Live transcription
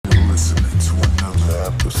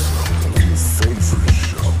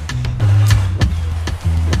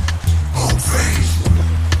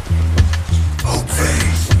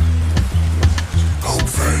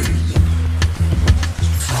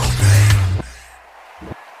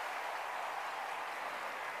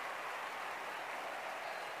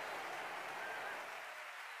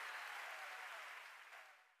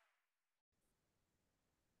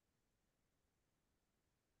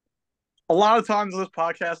A lot of times on this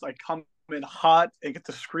podcast, I come in hot and get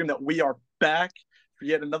to scream that we are back for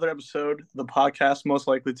yet another episode of the podcast, most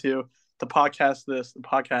likely to the podcast this, the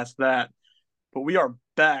podcast that. But we are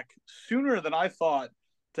back sooner than I thought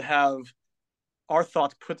to have our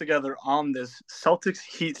thoughts put together on this Celtics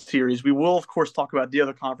Heat series. We will, of course, talk about the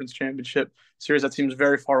other conference championship series that seems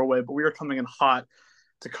very far away, but we are coming in hot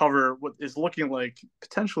to cover what is looking like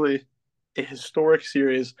potentially a historic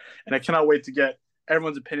series. And I cannot wait to get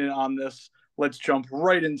everyone's opinion on this. Let's jump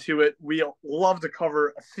right into it. We love to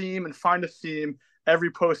cover a theme and find a theme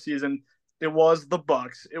every postseason. It was the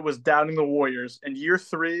Bucks. It was doubting the Warriors. And year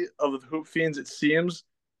three of the Hoop Fiends, it seems,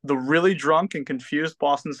 the really drunk and confused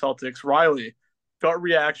Boston Celtics. Riley, gut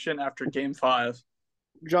reaction after Game Five.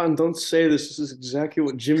 John, don't say this. This is exactly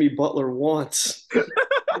what Jimmy Butler wants.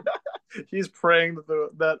 He's praying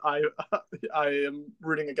that I am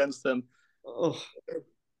rooting against him.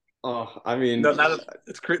 Oh, I mean, No, not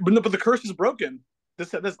it's crazy, but the curse is broken.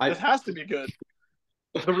 This I, has to be good.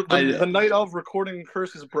 The I, night of recording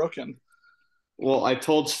curse is broken. well, I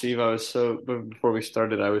told Steve before we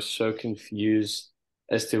started, I was so confused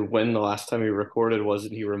as to when the last time we recorded was,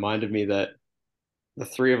 and he reminded me that the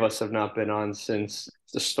three of us have not been on since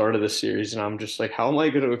the start of the series, and I'm just like, how am I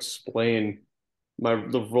going to explain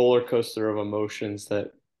the roller coaster of emotions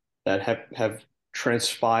that have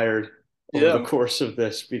transpired over the Yeah, course of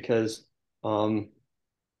this? Because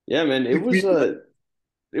yeah, man, we, we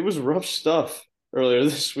it was rough stuff earlier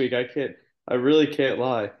this week. I really can't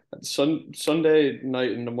lie. Sunday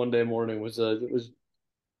night and the Monday morning it was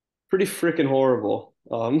pretty freaking horrible.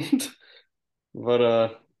 But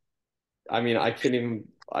I mean, I can't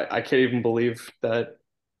even believe that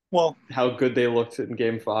well, how good they looked in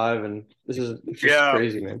Game Five, and it's just yeah,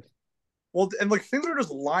 crazy, man. well, and like things are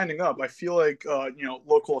just lining up. I feel like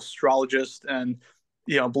local astrologist and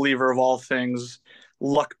believer of all things,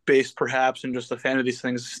 luck based perhaps, and just a fan of these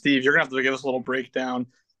things. Steve, you're gonna have to give us a little breakdown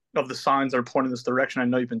of the signs that are pointing in this direction. I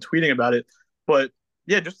know you've been tweeting about it, but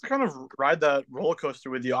yeah, just to kind of ride that roller coaster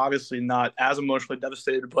with you. Obviously, not as emotionally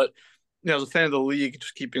devastated, but as a fan of the league,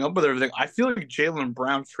 just keeping up with everything. I feel like Jaylen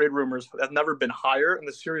Brown trade rumors have never been higher, and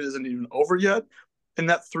the series isn't even over yet. In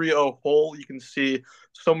that 3-0 hole, you can see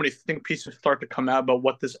so many think pieces start to come out about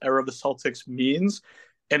what this era of the Celtics means.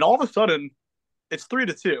 And all of a sudden, it's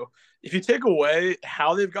 3-2. If you take away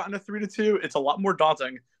how they've gotten to 3-2, it's a lot more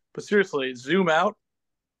daunting. But seriously, zoom out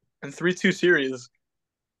and 3-2 series,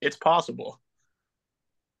 it's possible.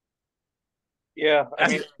 Yeah, I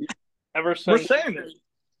As mean, ever we're since saying it.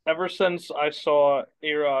 ever since I saw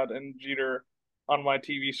A-Rod and Jeter on my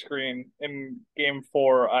TV screen in Game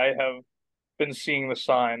 4, I have been seeing the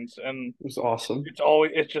signs, and It was awesome.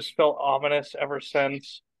 it just felt ominous ever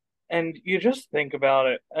since. And you just think about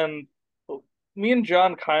it, and me and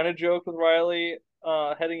John kind of joked with Riley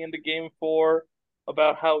heading into Game 4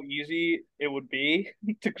 about how easy it would be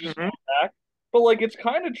to just Mm-hmm. come back. But like it's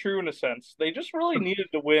kind of true in a sense. They just really needed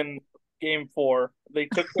to win Game 4. They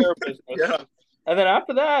took care of business. Yeah. And then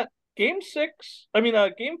after that, Game 5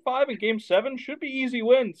 and Game 7 should be easy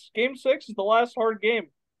wins. Game 6 is the last hard game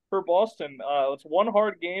for Boston. It's one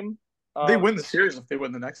hard game. They Um, win the series if they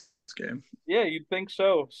win the next game. yeah, you'd think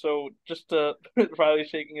so. So just Riley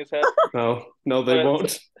shaking his head, No, no, they but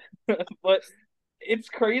won't. but it's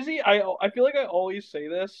crazy. I feel like I always say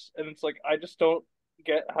this, and it's like I just don't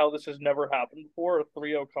get how this has never happened before, a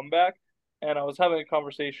 3-0 comeback. And I was having a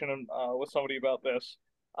conversation with somebody about this.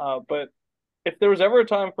 But if there was ever a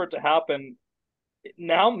time for it to happen, it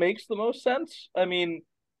now makes the most sense. I mean,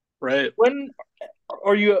 Right. when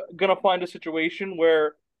are you going to find a situation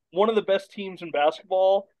where one of the best teams in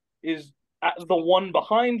basketball is at the one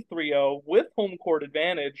behind 3-0 with home court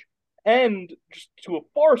advantage and just to a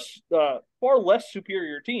far less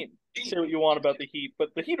superior team? Say what you want about the Heat, but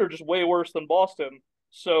the Heat are just way worse than Boston.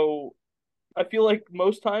 So I feel like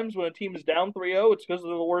most times when a team is down 3-0, it's because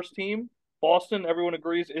they're the worst team. Boston, everyone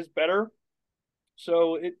agrees, is better.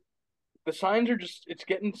 So the signs are just it's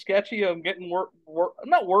getting sketchy. I'm getting I'm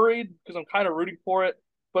not worried because I'm kind of rooting for it,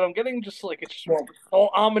 but I'm getting just like it's just Well,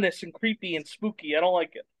 all ominous and creepy and spooky. I don't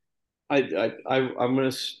like it. I'm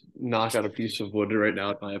gonna knock out a piece of wood right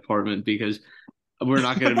now at my apartment because we're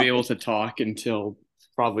not gonna be able to talk until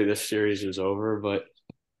probably this series is over. But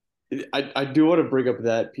I do want to bring up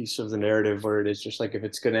that piece of the narrative where it is just like if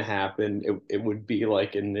it's gonna happen, it would be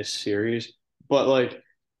like in this series. But like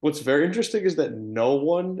what's very interesting is that no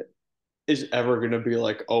one is ever going to be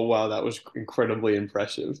like, oh wow, that was incredibly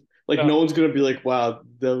impressive. Like No, no one's going to be like, wow,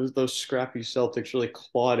 those scrappy Celtics really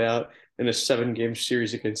clawed out in a 7 game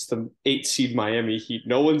series against the 8 seed Miami Heat.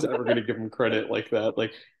 No one's ever going to give them credit like that.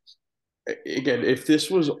 Like again, if this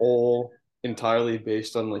was all entirely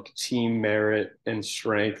based on like team merit and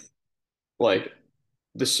strength, like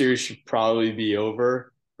the series should probably be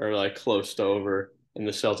over or like close to over, and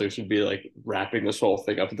the Celtics should be like wrapping this whole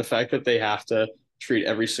thing up. But the fact that they have to treat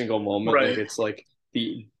every single moment like Right. it's like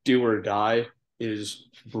the do or die is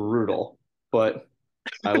brutal. But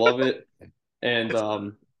I love it. And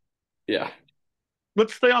yeah.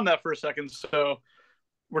 Let's stay on that for a second. So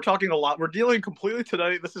we're talking a lot. We're dealing completely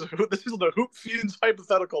today. This is the Hoop Fiends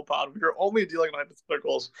hypothetical pod. We're only dealing in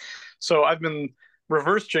hypotheticals. So I've been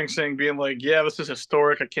reverse jinxing, being like, yeah, this is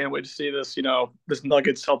historic. I can't wait to see this. This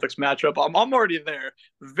Nuggets Celtics matchup. I'm already there.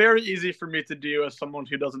 Very easy for me to do as someone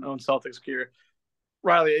who doesn't own Celtics gear.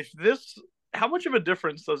 Riley, how much of a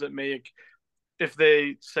difference does it make if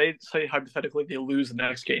they say hypothetically they lose the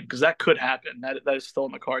next game? Because that could happen. That is still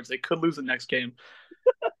in the cards. They could lose the next game.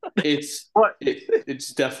 It's But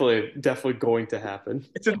it's definitely going to happen.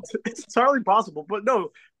 it's entirely possible. But no,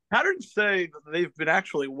 patterns say that they've been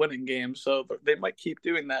actually winning games, so they might keep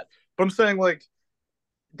doing that. But I'm saying, like,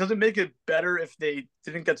 does it make it better if they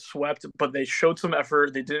didn't get swept, but they showed some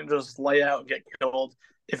effort? They didn't just lay out and get killed.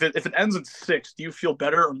 If it ends in 6, do you feel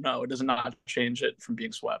better or no? It does not change it from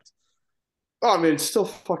being swept. Oh, I mean, it still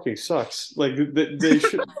fucking sucks. Like they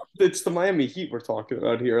should. It's the Miami Heat we're talking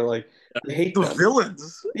about here. Like I hate The them.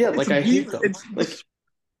 villains. Yeah, It's like I hate me. them. Like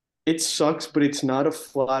it sucks, but it's not a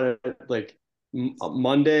flat like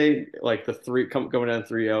Monday, like the three going down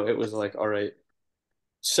 3-0. It was like, all right,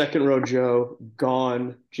 second row Joe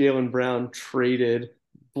gone, Jaylen Brown traded,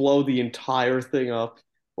 blow the entire thing up,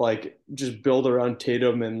 like just build around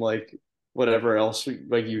Tatum and like whatever else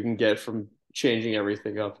like you can get from changing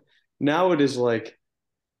everything up. Now it is like,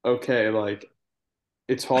 okay, like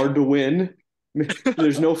it's hard to win.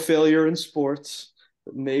 There's no failure in sports.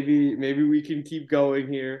 Maybe we can keep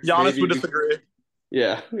going here. Giannis would Maybe we, disagree.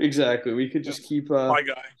 yeah, exactly. We could just keep My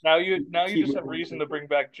guy. Now you keep just have reason to bring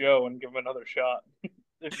back Joe and give him another shot.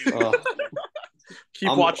 If you uh, Keep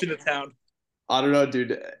I'm watching the town. I don't know,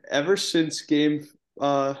 dude. Ever since end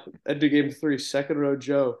of game 3, second row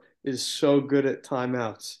Joe is so good at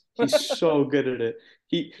timeouts. He's so good at it.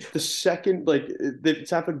 The second like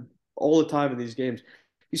it's happened all the time in these games.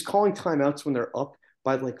 He's calling timeouts when they're up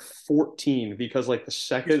by like 14 because like the He's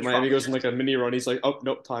second Miami trying. goes in like a mini run, he's like, oh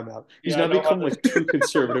nope, timeout. He's Yeah, I now know how become this. like too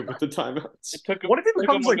conservative with the timeouts. It took him What if he took him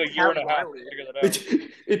becomes like like a year Pat and a half to Riley? figure that out.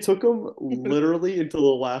 It took him literally until the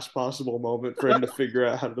last possible moment for him to figure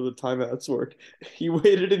out how the timeouts work. He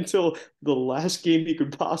waited until the last game he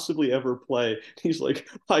could possibly ever play. He's like,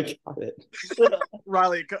 I got it.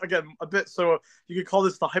 Riley, again, a bit. So you could call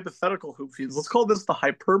this the hypothetical hoop feeds. Let's call this the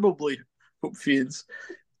hyperbole hoop feeds.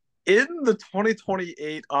 In the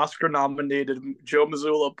 2028 Oscar-nominated Joe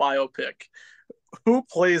Mazzulla biopic, who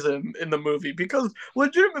plays him in the movie? Because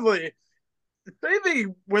legitimately, say they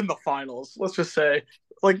win the finals, let's just say,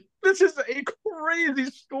 like, this is a crazy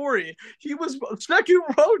story. He was second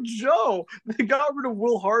row Joe. They got rid of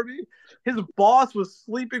Will Harvey. His boss was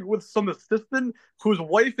sleeping with some assistant whose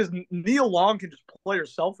wife is Nia Long, can just play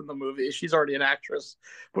herself in the movie. She's already an actress.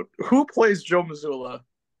 But who plays Joe Mazzulla?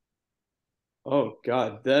 Oh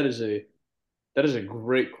God, that is a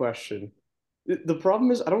great question. The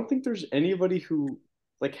problem is I don't think there's anybody who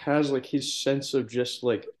like has like his sense of just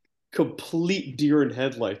like complete deer in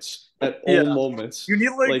headlights at all Yeah. moments. You need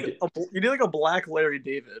like Like a black Larry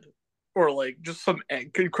David, or like just some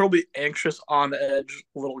incredibly anxious, on edge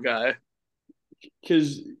little guy.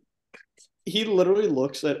 because he literally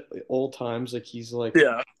looks at all times like he's like,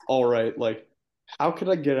 Yeah, all right, like how can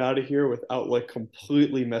I get out of here without like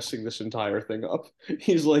completely messing this entire thing up?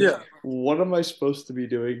 He's like, yeah. what am I supposed to be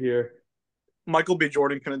doing here? Michael B.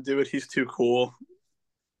 Jordan couldn't do it. He's too cool.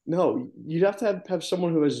 No, you'd have to have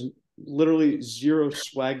someone who has literally zero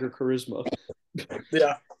swag or charisma.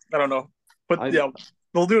 Yeah, I don't know, but I yeah,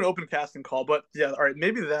 we'll do an open casting call. But yeah, all right,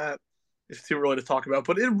 maybe that is too early to talk about.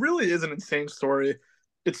 But it really is an insane story.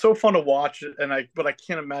 It's so fun to watch, but I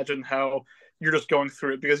can't imagine how you're just going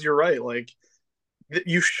through it, because you're right. Like,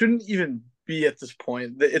 you shouldn't even be at this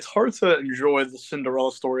point. It's hard to enjoy the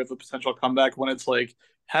Cinderella story of a potential comeback when it's like,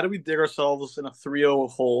 how do we dig ourselves in a 3-0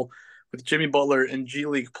 hole with Jimmy Butler and G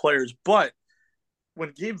League players? But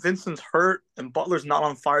when Gabe Vincent's hurt and Butler's not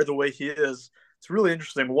on fire the way he is, it's really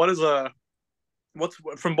interesting. What's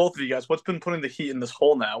from both of you guys? What's been putting the Heat in this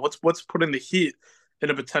hole now? What's putting the Heat in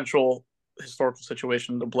a potential historical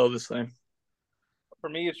situation to blow this thing? For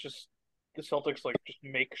me, it's just the Celtics like just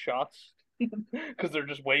make shots because they're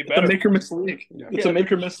just way It's a better. make or miss league. Yeah. It's a They're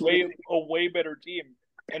make or just miss league. a way better team.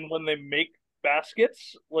 And when they make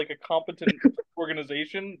baskets like a competent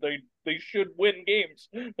organization, they should win games.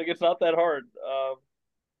 Like it's not that hard.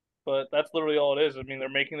 but that's literally all it is. I mean, they're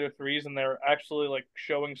making their threes and they're actually like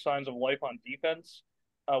showing signs of life on defense,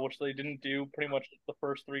 which they didn't do pretty much the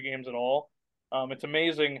first 3 games at all. It's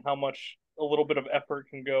amazing how much a little bit of effort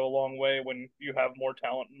can go a long way when you have more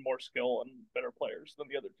talent and more skill and better players than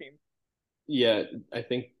the other team. Yeah, I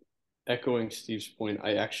think echoing Steve's point,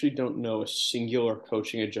 I actually don't know a singular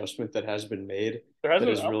coaching adjustment that has been made There that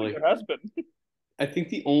hasn't. I is don't think really. there has been. I think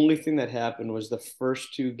the only thing that happened was the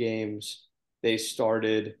first 2 games they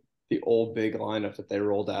started the old big lineup that they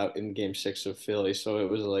rolled out in game 6 of Philly. So it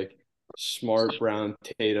was like Smart, Brown,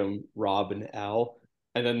 Tatum, Rob, and Al.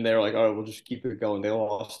 And then they're like, all right, we'll just keep it going. They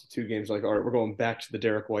lost the 2 games, like, all right, we're going back to the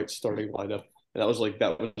Derek White starting lineup. And that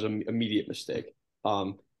was an immediate mistake.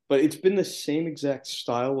 But it's been the same exact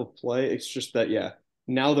style of play. It's just that, yeah,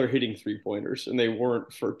 now they're hitting 3-pointers and they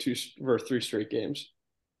weren't for 3 straight games.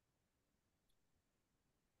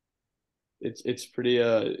 It's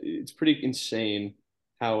pretty insane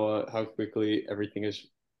how quickly everything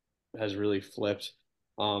has really flipped.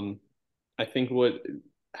 Um, I think what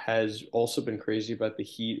has also been crazy about the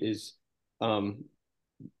Heat is um,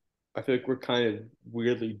 I feel like we're kind of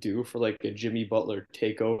weirdly due for like a Jimmy Butler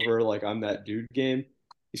takeover, like I'm that dude game.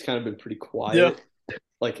 He's kind of been pretty Yeah, quiet.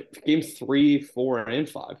 Like game 3, 4, and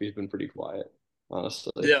 5, he's been pretty quiet,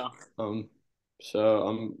 honestly. yeah. Um, so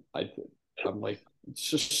I'm like it's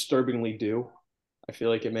just disturbingly due. I feel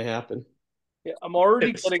like it may happen. Yeah,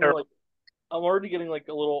 It's terrible. I'm already getting like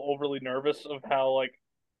a little overly nervous of how like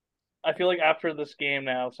I feel like after this game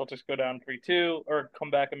now, Celtics go down 3-2 or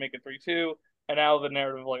come back and make it 3-2, and now the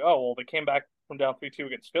narrative of like, oh well, they came back from down 3-2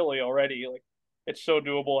 against Philly already. Like it's so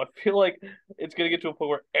doable. I feel like it's gonna get to a point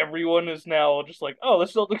where everyone is now just like, oh, the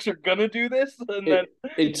Celtics are gonna do this, and then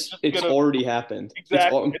it's just It's gonna already happened.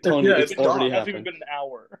 exactly. I'm telling you, Yeah, it's it's already done. It hasn't even happened. been an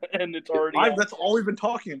hour, and it's already happened. That's all we've been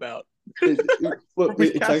talking about. Well,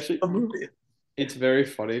 We've it's cast actually a movie. it's very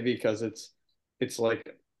funny because it's like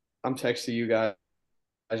I'm texting you guys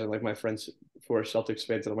and like my friends who are Celtics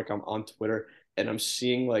fans, and I'm on Twitter and I'm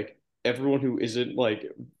seeing like everyone who isn't like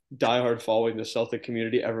diehard following the Celtic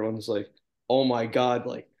community, everyone's like, oh my God,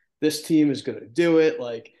 like this team is gonna do it,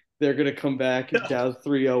 like they're gonna come back Yeah, down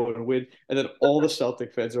 3-0 and win. And then all the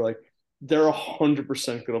Celtic fans are like, they're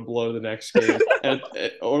 100% gonna blow the next game. And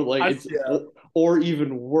or like it's yeah. or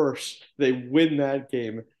even worse, they win that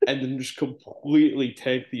game and then just completely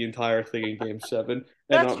tank the entire thing in game 7.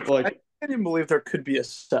 And That's I'm I like, can't even believe there could be a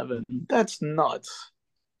 7. That's nuts.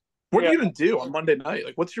 What do Yeah, you even do on Monday night?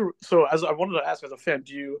 Like, what's your so? As I wanted to ask, as a fan,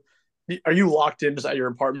 are you locked in just at your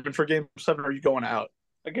apartment for Game 7? Or are you going out?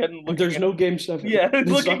 again, looking there's at no game 7. yeah,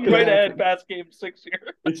 This is not looking gonna right ahead happen. past game 6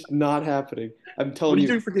 here. It's not happening. I'm What telling are you you,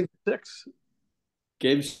 doing for Game 6?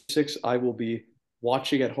 game 6, I will be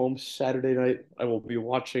watching at home Saturday night. I will be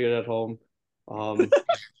watching it at home. Um,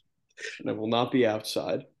 and I will not be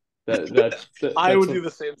outside. I That's would a do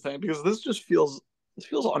the same thing because this feels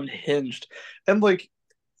unhinged, and like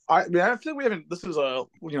I mean I feel like we haven't. This is a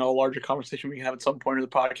larger conversation we can have at some point in the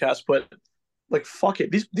podcast, but like fuck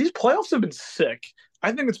it, these playoffs have been sick.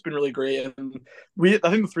 I think it's been really great, and I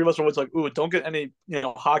think the 3 of us are always like, ooh, don't get any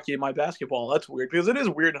hockey in my basketball. That's weird because it is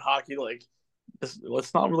weird in hockey. Like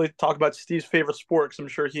let's not really talk about Steve's favorite sport because I'm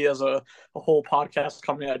sure he has a whole podcast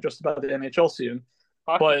coming out just about the NHL soon.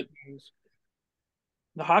 Hockey But teams.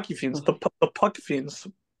 the hockey fiends, the puck fiends,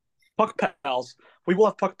 puck pals. We will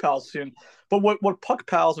have puck pals soon. But what puck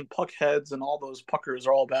pals and puck heads and all those puckers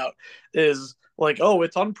are all about is like, oh,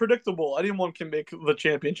 it's unpredictable. Anyone can make the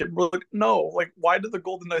championship. We're like, no, like why did the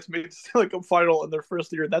Golden Knights make like a final in their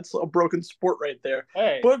first year? That's a broken sport right there.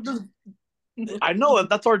 Hey, But I know that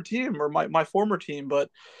that's our team or my former team, but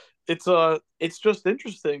it's just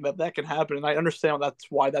interesting that that can happen, and I understand that's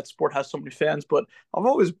why that sport has so many fans. But I've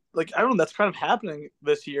always like I don't know that's kind of happening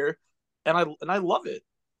this year, and I love it.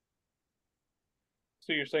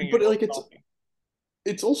 so you're saying you but don't like like hockey?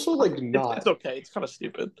 it's also like It's not. okay. It's kind of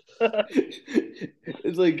stupid.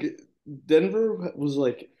 It's like Denver was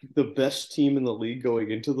like the best team in the league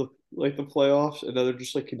going into the playoffs, and now they're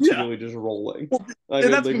just like Yeah, continually just rolling. well, I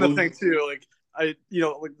and mean, that's like been the thing too. Like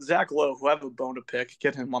like Zach Lowe, who I have a bone to pick,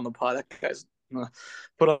 get him on the pod. That guy's,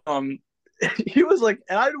 but he was like,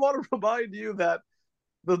 and I want to remind you that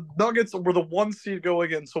the Nuggets were the 1 seed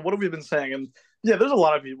going in. So what have we been saying? And yeah, there's a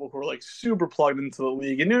lot of people who are like super plugged into the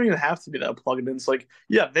league, and you don't even have to be that plugged in. It's like,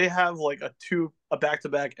 yeah, they have like a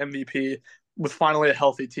back-to-back MVP with finally a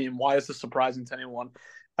healthy team. Why is this surprising to anyone?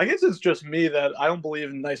 I guess it's just me that I don't believe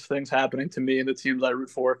in nice things happening to me and the teams I root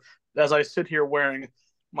for. As I sit here wearing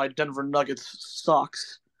my Denver Nuggets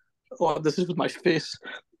socks, oh, this is with my face,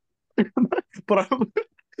 but I'm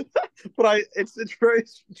but it's very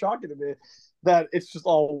shocking to me that it's just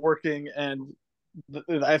all working and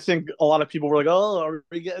I think a lot of people were like, "Oh, are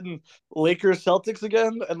we getting Lakers Celtics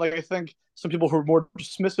again?" And like I think some people who are more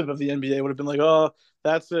dismissive of the NBA would have been like, "Oh,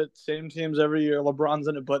 that's it, same teams every year. LeBron's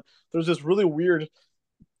in it." But there's this really weird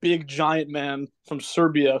big giant man from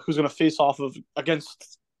Serbia who's going to face off of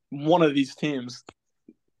against one of these teams.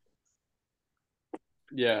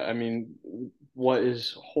 Yeah, I mean, what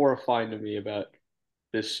is horrifying to me about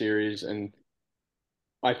this series, and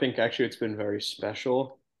I think actually it's been very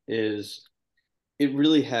special, is it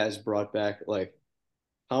really has brought back like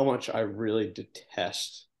how much I really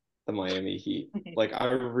detest the Miami Heat. Like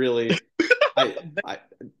I I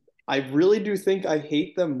I really do think I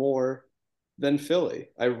hate them more than Philly.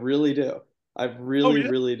 I really do. I Oh really, yeah,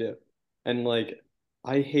 really do. And like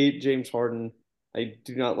I hate James Harden. I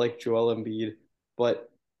do not like Joel Embiid.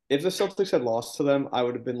 But if the Celtics had lost to them, I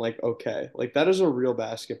would have been like, okay, like that is a real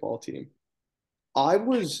basketball team. I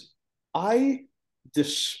was I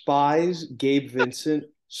despise Gabe Vincent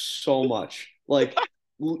so much. Like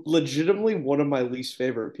legitimately one of my least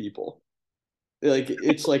favorite people. Like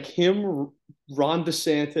it's like him, Ron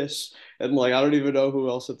DeSantis, and like I don't even know who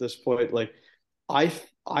else at this point. Like I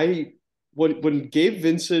I when Gabe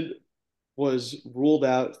Vincent was ruled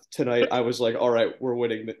out tonight, I was like, all right, we're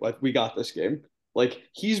winning. Like we got this game. Like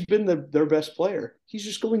he's been their best player. He's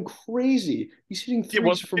just going crazy. He's hitting it threes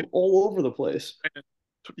was from all over the place.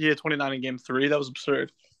 he had 29 in game 3. That was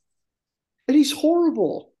absurd. And he's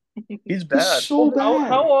horrible. He's He's bad. so Well, bad.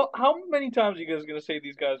 how many times are you guys gonna say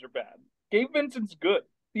these guys are bad? Gabe Vincent's good.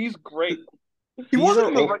 He's great. He These wasn't are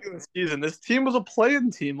in the all regular season. This team was a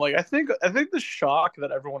playing team. Like I think the shock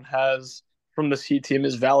that everyone has from this Heat team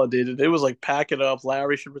is validated. It was like pack it up.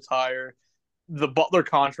 Larry should retire. The Butler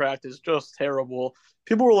contract is just terrible.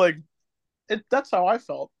 People were like, that's how I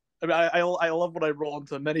felt. I mean, I love what I roll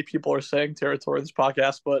into. Many people are saying territory in this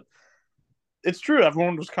podcast, but it's true.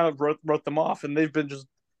 Everyone just kind of wrote them off, and they've been just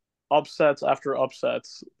upsets after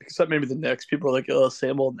upsets, except maybe the Knicks. People are like, oh,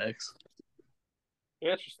 same old Knicks.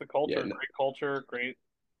 Yeah, it's just the yeah. culture, great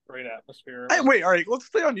atmosphere. Wait, all right, let's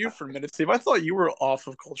stay on you for a minute, Steve. I thought you were off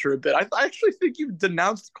of culture a bit. I actually think you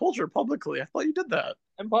denounced culture publicly. I thought you did that.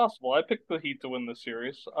 Impossible. I picked the Heat to win this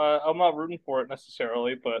series. I'm not rooting for it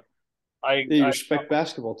necessarily, but I You I respect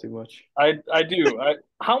basketball too much. I do.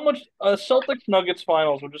 How much Celtics Nuggets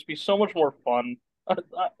finals would just be so much more fun.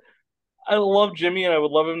 I love Jimmy and I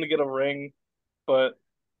would love him to get a ring, but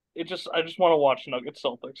I just want to watch Nuggets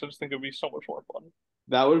Celtics. I just think it would be so much more fun.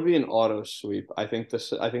 That would be an auto sweep. I think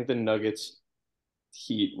the Nuggets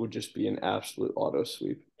Heat would just be an absolute auto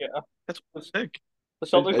sweep. Yeah, That's the sick.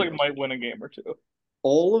 Celtics And like might win a game or two.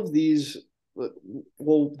 all of these,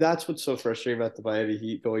 well, that's what's so frustrating about the Miami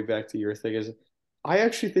Heat. Going back to your thing is, I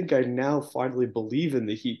actually think I now finally believe in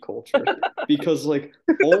the Heat culture because like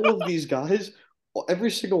all of these guys,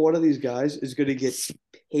 every single one of these guys is going to get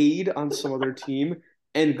paid on some other team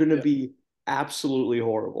and going to Yeah. be absolutely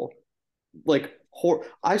horrible. Like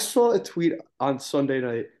I saw a tweet on Sunday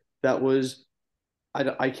night that was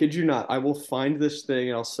I kid you not. I will find this thing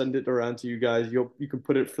and I'll send it around to you guys. You can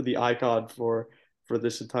put it for the icon for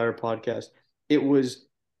this entire podcast. It was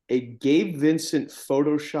a Gabe Vincent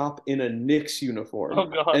Photoshop in a Knicks uniform, Oh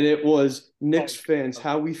God. and it was Oh, Knicks fans.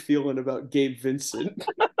 How we feeling about Gabe Vincent?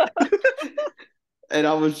 And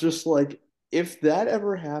I was just like, if that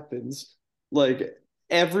ever happens, like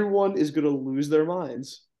everyone is gonna lose their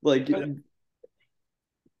minds. Like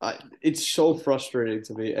it's so frustrating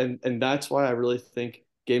to me, and that's why I really think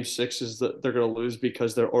Game Six is that they're going to lose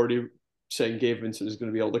because they're already saying Gabe Vincent is going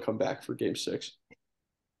to be able to come back for Game Six.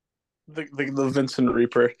 the Vincent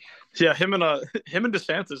Reaper. Yeah, him and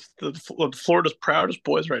DeSantis, Florida's proudest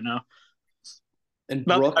boys right now. And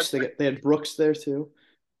Not Brooks, they had Brooks there too.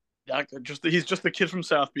 yeah, just he's just the kid from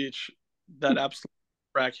South Beach, that absolute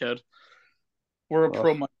crackhead. We're a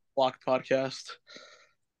pro Ugh, money block podcast.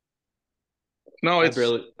 No, it's I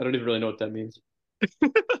don't even really know what that means.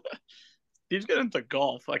 he's getting into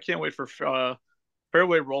golf. I can't wait for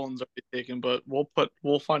fairway Rollins already taken, but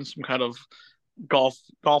we'll find some kind of golf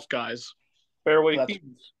guys. Fairway That's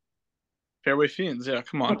Fiends. fairway fiends. Yeah,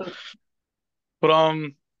 come on. But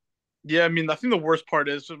yeah, I mean, I think the worst part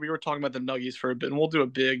is we were talking about the Nuggies for a bit, and we'll do a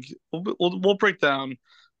big we'll break down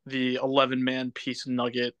the 11-man piece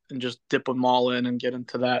nugget and just dip them all in and get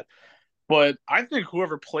into that. But I think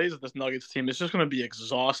whoever plays with this Nuggets team is just going to be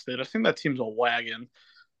exhausted. I think that team's a wagon.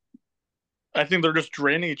 I think they're just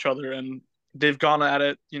draining each other, and they've gone at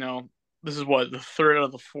it. This is what the third out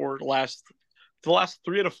of the last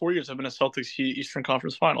 3 out of 4 years have been a Celtics Heat Eastern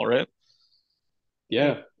Conference Final, right?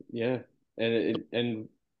 Yeah, yeah, and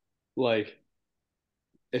like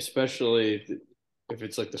especially if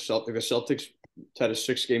it's like the Celtics had a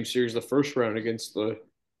 6-game series the first round against the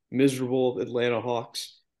miserable Atlanta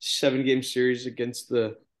Hawks, 7-game series against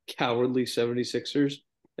the cowardly 76ers,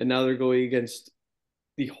 and now they're going against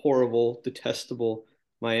the horrible, detestable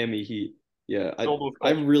Miami Heat. Yeah,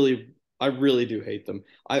 I really do hate them.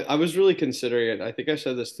 I was really considering it. I think I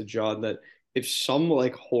said this to John that if some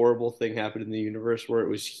like horrible thing happened in the universe where it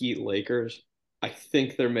was Heat Lakers, I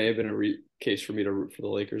think there may have been case for me to root for the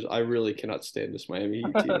Lakers. I really cannot stand this Miami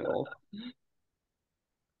Heat team at all.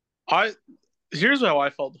 I Here's how I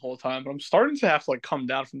felt the whole time, but I'm starting to have to like come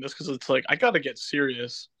down from this because it's like I got to get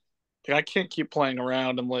serious. Like I can't keep playing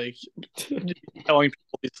around and like telling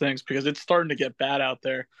people these things because it's starting to get bad out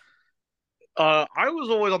there. I was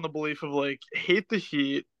always on the belief of like hate the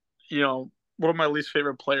Heat. You know, one of my least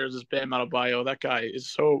favorite players is Bam Adebayo. That guy is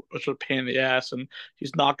so much a pain in the ass, and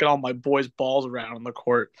he's knocking all my boys' balls around on the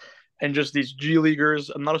court. And just these G leaguers.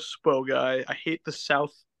 I'm not a SPO guy. I hate the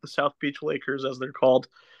South Beach Lakers as they're called.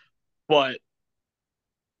 But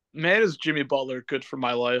man, is Jimmy Butler good for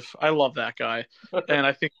my life? I love that guy, and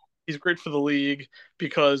I think he's great for the league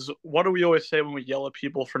because what do we always say when we yell at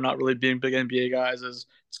people for not really being big NBA guys? Is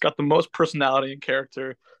it's got the most personality and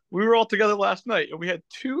character. We were all together last night, and we had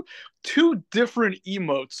two different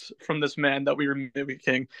emotes from this man that we were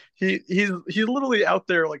mimicking. He's literally out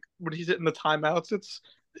there like when he's hitting the timeouts.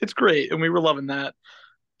 It's great, and we were loving that.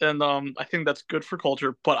 And I think that's good for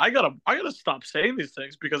culture. But I gotta stop saying these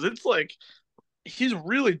things because it's like he's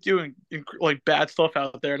really doing like bad stuff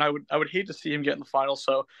out there, and I would hate to see him get in the finals.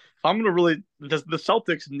 So if I'm gonna really, the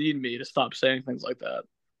Celtics need me to stop saying things like that.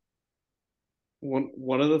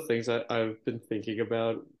 One of the things I've been thinking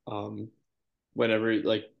about, whenever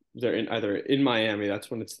like they're in either in Miami, that's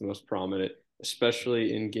when it's the most prominent,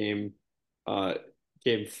 especially in uh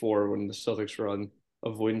game 4 when the Celtics were on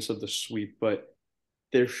avoidance of the sweep. But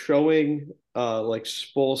they're showing like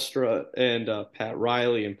Spoelstra and Pat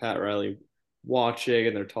Riley watching,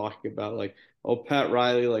 and they're talking about like, oh, Pat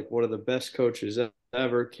Riley, like one of the best coaches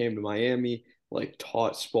ever, came to Miami, like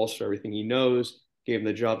taught Spoelstra everything he knows, gave him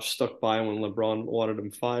the job, stuck by him when LeBron wanted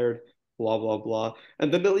him fired, blah blah blah.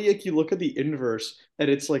 And then like you look at the inverse, and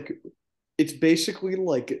it's basically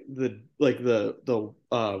like the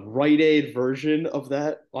Rite Aid version of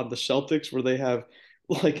that on the Celtics, where they have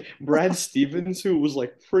like Brad Stevens, who was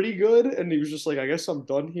like pretty good, and he was just like, I guess I'm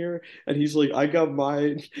done here. And he's like, I got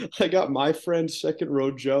my friend second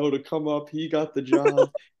row Joe to come up. He got the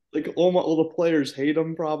job. Like all the players hate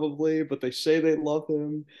him probably, but they say they love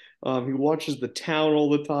him. He watches The Town all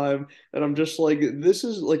the time, and I'm just like, this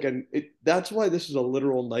is like that's why this is a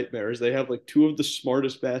literal nightmare. Is they have like two of the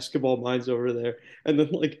smartest basketball minds over there, and then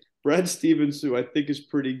like Brad Stevens, who I think is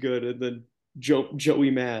pretty good, and then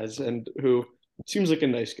Joey Maz, and who seems like a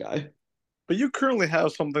nice guy. But you currently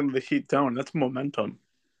have something the Heat don't. That's momentum.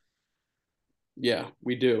 Yeah,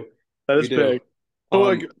 we do. That We is do. big. So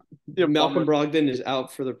like, Um, yeah, Malcolm bummer. Brogdon is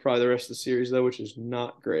out for probably the rest of the series though, which is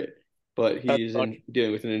not great. But That he's sucks. in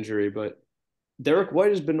dealing with an injury. But Derek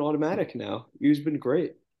White has been automatic now. He's been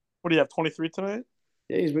great. What do you have? 23 tonight.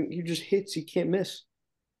 Yeah, he just hits. He can't miss.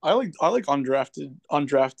 I like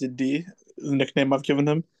undrafted D, the nickname I've given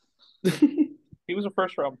him. He was a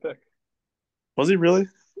first round pick. Was he really?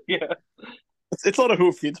 Yeah. It's not a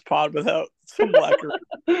Who Feeds pod without some blacker.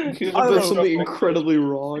 He was I a don't That's first know. round something pick. incredibly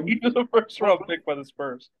wrong. He was a first round pick by the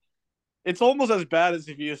Spurs. It's almost as bad as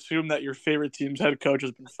if you assume that your favorite team's head coach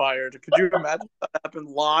has been fired. Could you imagine that happened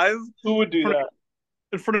live Who would do that?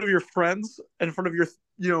 in front of your friends, in front of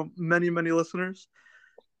your many listeners?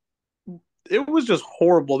 It was just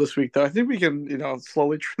horrible this week, though. I think we can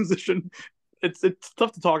slowly transition. It's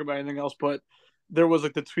tough to talk about anything else, but there was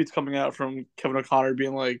like the tweets coming out from Kevin O'Connor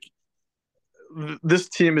being like, "This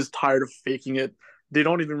team is tired of faking it. They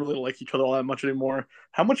don't even really like each other all that much anymore."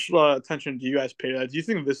 How much attention do you guys pay to that? Do you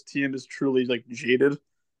think this team is truly like jaded?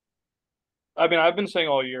 I mean, I've been saying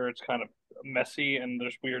all year it's kind of messy and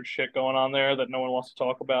there's weird shit going on there that no one wants to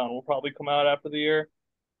talk about and will probably come out after the year.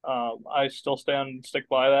 I still stick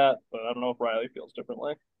by that, but I don't know if Riley feels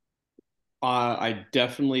differently. I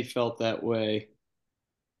definitely felt that way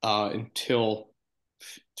until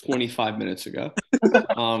 25 minutes ago.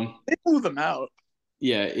 They blew them out.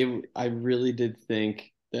 Yeah, I really did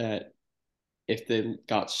think that if they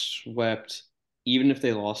got swept, even if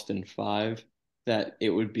they lost in 5, that it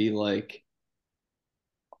would be like,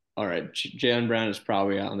 all right, Jaylen Brown is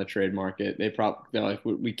probably out on the trade market. They're like,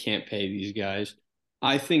 we can't pay these guys.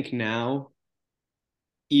 I think now,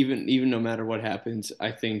 even no matter what happens,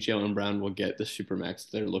 I think Jaylen Brown will get the supermax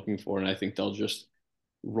they're looking for, and I think they'll just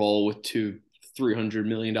roll with two $300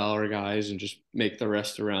 million guys and just make the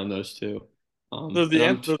rest around those two. They're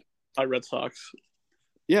And the Red Sox.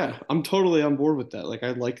 Yeah, I'm totally on board with that. Like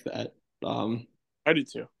I like that. Um, I do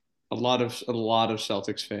too. a lot of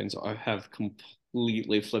Celtics fans have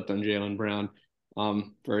completely flipped on Jaylen Brown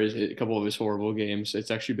for a couple of his horrible games.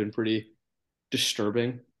 It's actually been pretty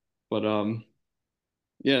disturbing. But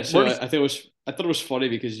yeah, We're so just I thought it was funny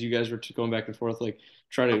because you guys were going back and forth like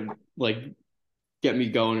trying to like get me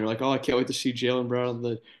going. You're like, oh, I can't wait to see Jaylen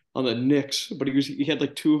Brown on the Knicks. But he had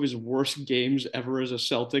like two of his worst games ever as a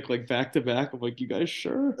Celtic, like back to back. I'm like, you guys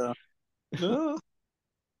sure? no.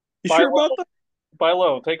 You Buy sure about low, that? buy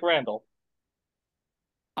low. Take Randall.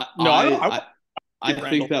 I No, I don't. I I I I keep think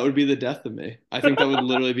Randall. that would be the death of me. I think that would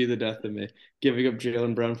literally be the death of me. Giving up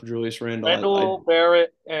Jaylen Brown for Julius Randle. Randall,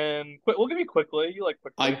 Barrett, and we'll give you quickly. You like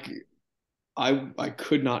quickly. I I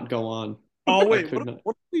could not go on. Oh I wait, could not.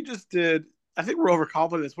 what if we just did? I think we're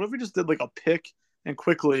overcomplicating this. What if we just did like a pick and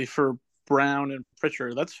quickly for Brown and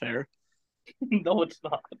Pritchard? That's fair. No, it's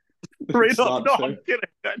not. Straight It's up. not No, fair. I'm kidding.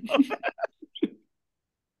 I know that.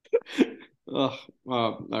 Ugh,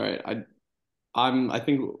 all right. I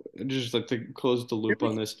think just like to close the loop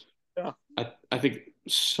on this. Yeah. I think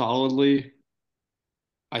solidly.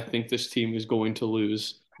 I think this team is going to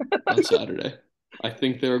lose on Saturday. I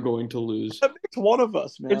think they're going to lose. That makes one of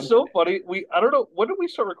us, It's man. so funny. I don't know, when did we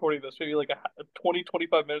start recording this? Maybe like 20,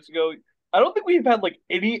 25 minutes ago. I don't think we've had like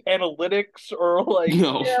any analytics or like,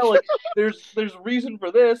 No. yeah, like there's reason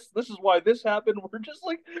for this. This is why this happened. We're just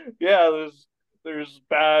like, yeah, there's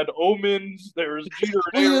bad omens. There's Jeter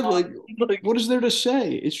and Well, yeah, Aaron. like, Like, what is there to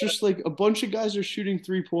say? It's just like a bunch of guys are shooting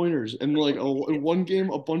 3-pointers, and like in one game,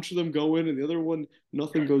 a bunch of them go in, and the other one,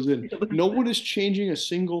 nothing goes in. No one is changing a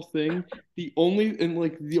single thing. The only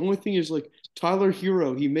thing is like Tyler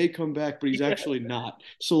Hero, he may come back, but he's yeah, actually not.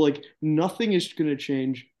 So like nothing is gonna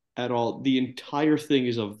change at all. The entire thing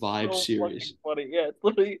is a vibe so fucking series. funny. Yeah, it's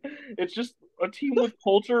literally, it's just a team with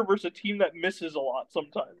culture versus a team that misses a lot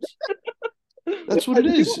sometimes. That's what I it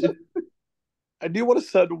do, is. I do want to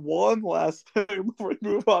send one last thing before we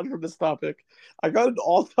move on from this topic. I got an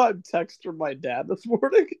all-time text from my dad this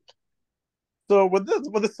morning. So when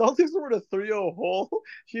the Celtics were in a 3-0 hole,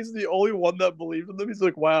 he's the only one that believed in them. He's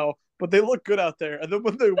like, wow, but they look good out there. And then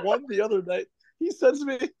when they won the other night, he sends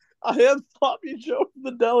me a hand sloppy Joe from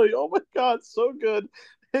the deli. Oh my god, so good.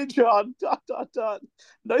 Hey John, dot dot dot.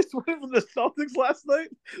 Nice win from the Celtics last night.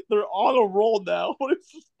 They're on a roll now. What is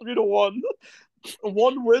this 3-1?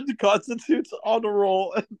 One win constitutes on a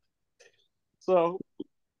roll. So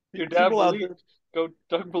Your dad people out there, believes. Go,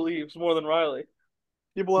 Doug believes more than Riley.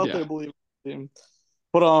 people out Yeah. there believe in the team.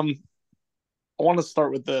 But I want to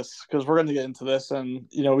start with this because we're going to get into this, and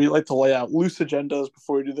we like to lay out loose agendas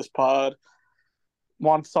before we do this pod.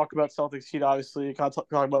 Want to talk about Celtics Heat, obviously. Kind of talk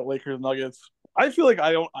about Lakers Nuggets. I feel like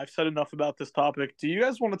I've said enough about this topic. Do you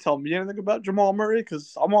guys want to tell me anything about Jamal Murray?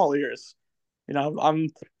 Because I'm all ears. I'm.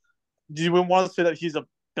 Do you want to say that he's a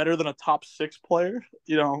better than a top six player?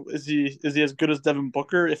 Is he as good as Devin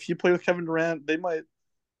Booker? If he played with Kevin Durant, they might.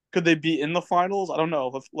 Could they be in the finals? I don't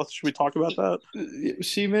know. Should we talk about that?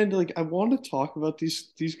 See, man, like I want to talk about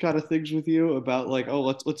these kind of things with you about like, oh,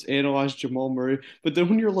 let's analyze Jamal Murray. But then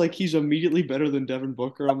when you're like he's immediately better than Devin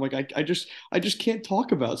Booker, I'm like, I just can't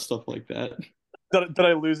talk about stuff like that. Did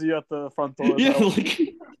I lose you at the front door with Yeah,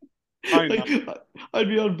 that? I know. like I'd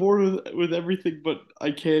be on board with everything, but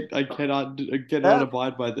I cannot That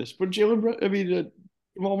abide by this. But I mean,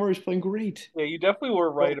 Jamal Murray's playing great. Yeah, you definitely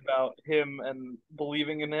were right about him and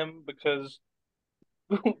believing in him because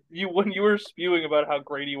you when you were spewing about how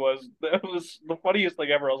great he was, that was the funniest thing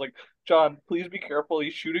ever. I was like, John, please be careful.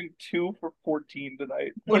 He's shooting 2 for 14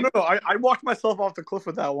 tonight. no, Like, no, no. I walked myself off the cliff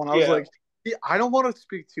with that one. I was yeah, like, yeah, I don't want to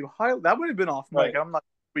speak too high. That would have been off mic. right. I'm not.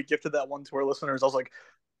 We gifted that one to our listeners. I was like,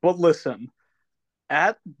 but listen,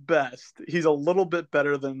 at best, he's a little bit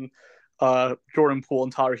better than Jordan Poole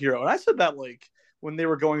and Tyler Hero. And I said that like when they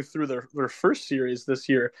were going through their first series this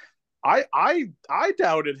year. I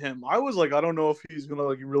doubted him. I was like, I don't know if he's gonna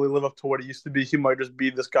like really live up to what he used to be. He might just be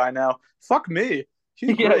this guy now. Fuck me.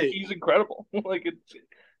 He's Yeah, great. he's incredible. Like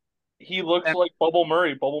he looks And like Bubble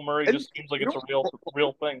Murray. Bubble Murray and just seems like you it's a know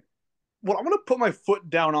real thing. what I'm gonna put my foot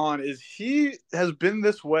down on is he has been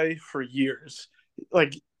this way for years.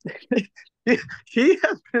 Like he, he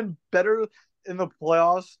has been better in the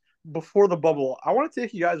playoffs before the bubble. I want to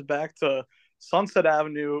take you guys back to Sunset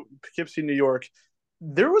Avenue, Poughkeepsie, New York.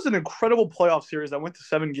 There was an incredible playoff series that went to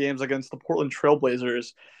 7 games against the Portland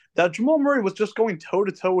Trailblazers that Jamal Murray was just going toe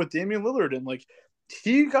to toe with Damian Lillard, and like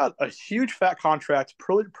he got a huge fat contract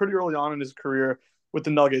pretty early on in his career with the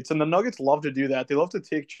Nuggets, and the Nuggets love to do that. They love to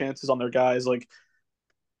take chances on their guys. Like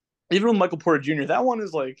even with Michael Porter Jr., that one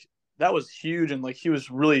is like that was huge, and like he was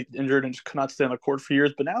really injured and just could not stay on the court for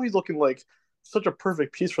years. But now he's looking like such a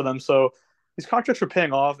perfect piece for them. So these contracts are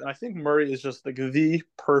paying off, and I think Murray is just like the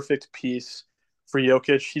perfect piece for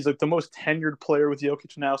Jokic. He's like the most tenured player with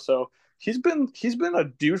Jokic now, so he's been a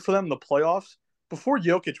dude for them in the playoffs. Before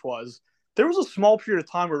Jokic was, there was a small period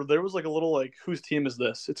of time where there was like a little like, whose team is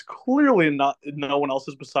this? It's clearly not no one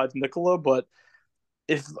else's besides Nikola, but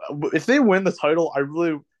if if they win the title, I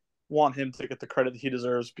really want him to get the credit that he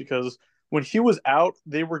deserves because when he was out,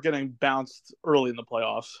 they were getting bounced early in the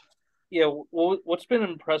playoffs. Yeah, what's been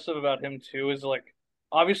impressive about him too is like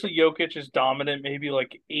obviously Jokic is dominant maybe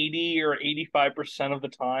like 80 or 85% of the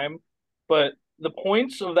time, but the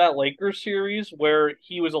points of that Lakers series where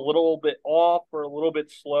he was a little bit off or a little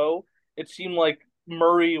bit slow, it seemed like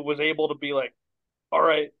Murray was able to be like, all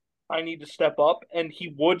right, I need to step up, and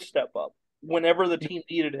he would step up whenever the team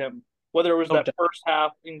needed him. Whether it was No that doubt. first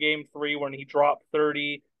half in Game 3 when he dropped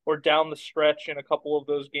 30, or down the stretch in a couple of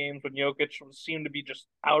those games when Jokic seemed to be just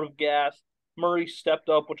out of gas, Murray stepped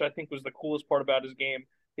up, which I think was the coolest part about his game.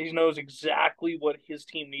 He knows exactly what his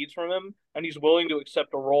team needs from him, and he's willing to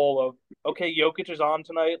accept a role of, okay, Jokic is on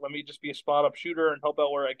tonight. Let me just be a spot up shooter and help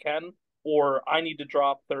out where I can. Or I need to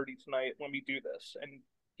drop 30 tonight. Let me do this. And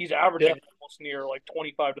he's Yeah, averaging almost near like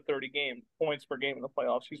 25 to 30 points per game in the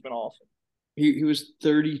playoffs. He's been awesome. He was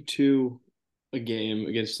 32 a game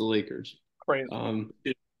against the Lakers. Crazy. Um,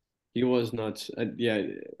 he was nuts. Yeah,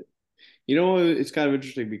 you know, it's kind of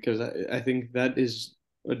interesting because I think that is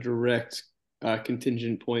a direct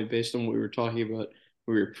contingent point based on what we were talking about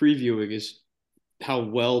when we were previewing is how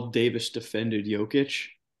well Davis defended Jokic.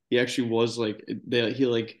 He actually was like he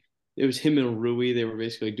like it was him and Rui. They were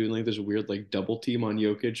basically doing like this weird like double team on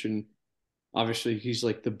Jokic, and obviously he's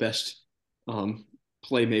like the best um,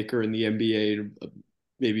 playmaker in the NBA,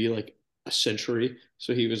 maybe like a century.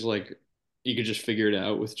 So he was like he could just figure it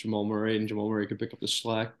out with Jamal Murray, and Jamal Murray could pick up the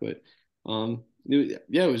slack. But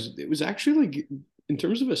yeah, it was actually like in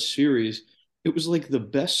terms of a series, it was like the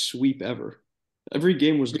best sweep ever. Every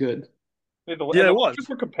game was good. And yeah, the it was. Lakers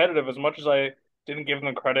were competitive as much as I didn't give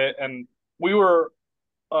them credit. And we were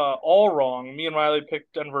all wrong. Me and Riley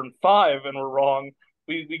picked Denver in 5 and we're wrong.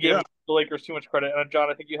 We gave Yeah, the Lakers too much credit. And John,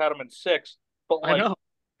 I think you had them in 6. But I like know.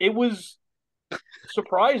 it was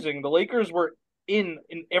surprising. The Lakers were in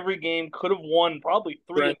every game, could have won probably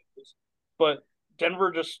 3 of Right. those, but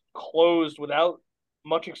Denver just closed without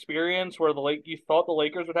much experience. Where the Lake you thought the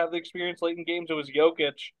Lakers would have the experience late in games, it was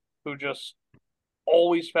Jokic who just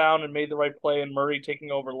always found and made the right play, and Murray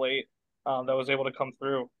taking over late that was able to come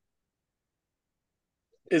through.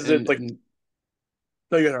 Is it like And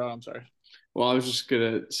no? You're right. I'm sorry. well, I was just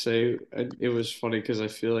gonna say it was funny because I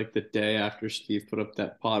feel like the day after Steve put up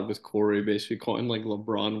that pod with Corey, basically calling like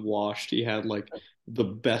LeBron washed, he had like the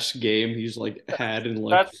best game he's like had in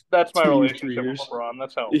like That's my 2 or 3 relationship with years. LeBron.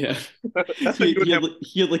 That's how it Yeah, works. That's how you and him.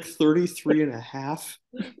 he had like 33 and a half,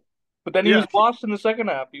 But then he was Yeah, washed in the second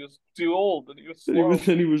half. He was too old and he was and slow.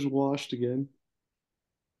 then he was washed again.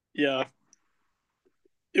 yeah.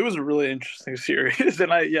 It was a really interesting series,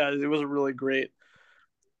 and it was a really great.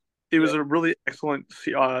 It Yeah, was a really excellent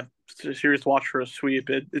series to watch for a sweep.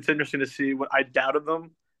 It's interesting to see what I doubted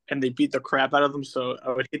them, and they beat the crap out of them. So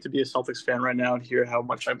I would hate to be a Celtics fan right now and hear how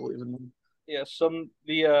much I believe in them. yeah.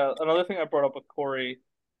 The another thing I brought up with Corey,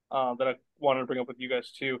 that I wanted to bring up with you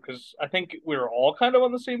guys too, because I think we were all kind of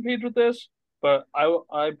on the same page with this, but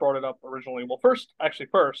I brought it up originally. Well, first,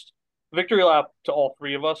 victory lap to all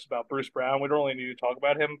 3 of us about Bruce Brown. We don't really need to talk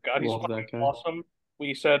about him. God, he's Love fucking that guy. awesome.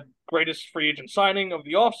 We said greatest free agent signing of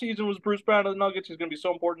the offseason was Bruce Brown to the Nuggets. He's going to be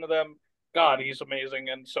so important to them. God, he's amazing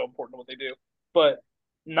and so important to what they do. But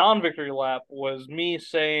non-victory lap was me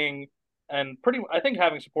saying, and pretty I think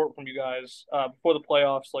having support from you guys before the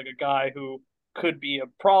playoffs, like a guy who could be a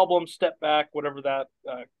problem, step back, whatever that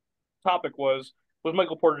topic was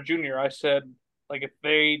Michael Porter Jr. I said, like, if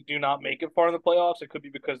they do not make it far in the playoffs, it could be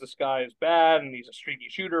because this guy is bad and he's a streaky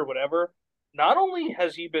shooter, whatever. Not only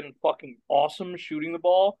has he been fucking awesome shooting the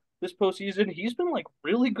ball this postseason, he's been like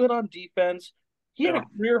really good on defense. He had a Yeah,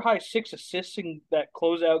 career high 6 assists in that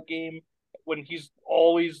closeout game when he's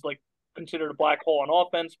always like considered a black hole on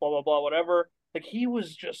offense, blah blah blah, whatever. Like he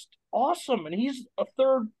was just awesome, and he's a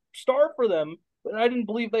third star for them. But I didn't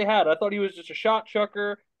believe they had. I thought he was just a shot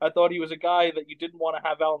chucker. I thought he was a guy that you didn't want to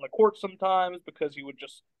have out on the court sometimes because he would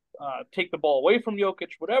just take the ball away from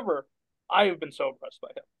Jokic, whatever. I have been so impressed by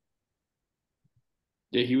him.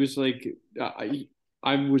 Yeah, he was like I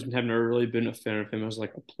wasn't have never really been a fan of him as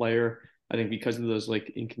like a player. I think because of those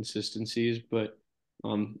like inconsistencies, but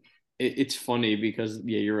um, it's funny because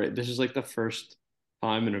yeah, you're right. This is like the first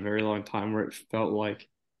time in a very long time where it felt like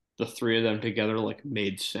the 3 of them together like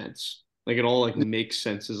made sense. Like it all like makes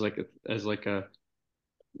sense as like a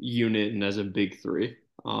unit and as a big three.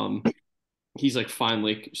 He's like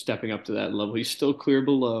finally stepping up to that level. He's still clear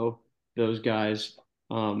below those guys,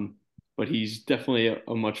 um, but he's definitely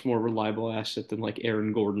a much more reliable asset than like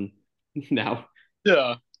Aaron Gordon now.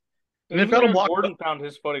 Yeah, and And they've even got him Aaron locked up. Gordon found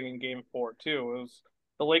his footing in Game 4 too. It was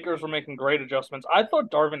the Lakers were making great adjustments. I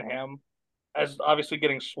thought Darvin Ham, as obviously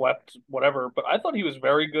getting swept, whatever, but I thought he was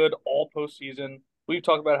very good all postseason. We've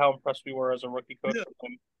talked about how impressed we were as a rookie coach Yeah,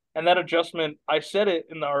 with him, and that adjustment. I said it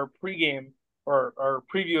in our pregame or our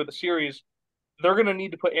preview of the series. They're going to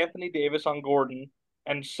need to put Anthony Davis on Gordon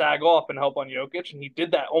and sag off and help on Jokic, and he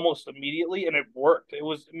did that almost immediately, and it worked. It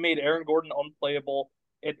made Aaron Gordon unplayable.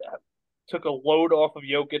 It took a load off of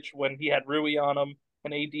Jokic when he had Rui on him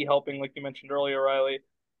and AD helping, like you mentioned earlier, Riley.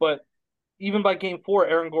 But even by Game 4,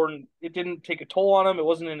 Aaron Gordon, it didn't take a toll on him. It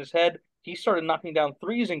wasn't in his head. He started knocking down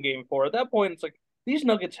threes in Game 4. At that point, it's like these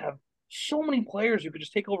Nuggets have so many players who could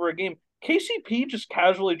just take over a game. KCP just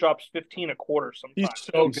casually drops 15 a quarter he's sometimes.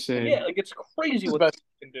 so good. Yeah, Insane. like it's crazy He's what best.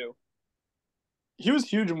 he can do. He was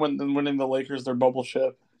huge in winning the Lakers their bubble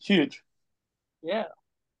chip. Huge. Yeah.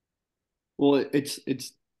 Well, it's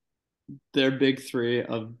their big three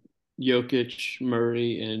of Jokic,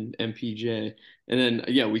 Murray, and MPJ. And then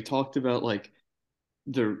yeah, we talked about like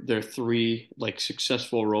their three like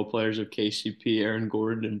successful role players of KCP, Aaron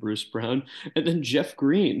Gordon, and Bruce Brown, and then Jeff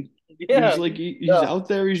Green, who's Yeah. like he's Yeah, out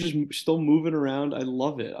there, he's just still moving around. I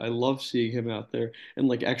love it. I love seeing him out there and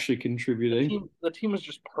like actually The contributing. team is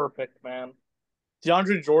just perfect, man.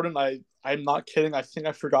 DeAndre Jordan. I'm not kidding. I think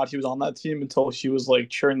I forgot he was on that team until he was like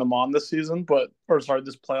cheering them on this season, or sorry,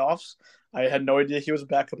 this playoffs. I had no idea he was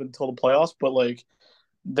back up until the playoffs, but like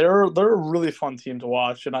they're a really fun team to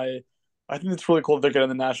watch, and I think it's really cool that they're getting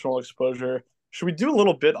the national exposure. Should we do a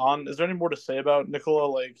little bit on? Is there any more to say about Nikola?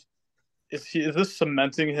 Like, is this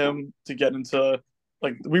cementing him to get into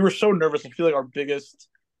like we were so nervous. I feel like our biggest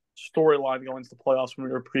storyline going into the playoffs when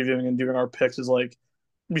we were previewing and doing our picks is like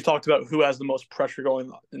we talked about who has the most pressure going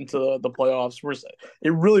into the playoffs.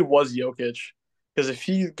 It really was Jokic because if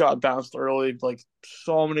he got bounced early, like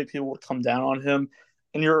so many people would come down on him,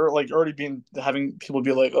 and you're like already being having people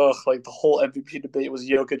be like, ugh, like the whole MVP debate was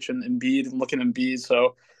Jokic and Embiid and looking at Embiid.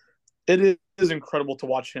 So it is incredible to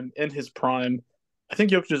watch him in his prime. I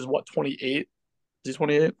think Jokic is what 28. Is he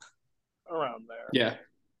 28? Around there. Yeah,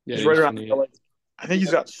 yeah, He's right he's around there. 28. Like I think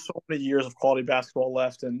he's got so many years of quality basketball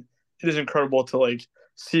left, and it is incredible to like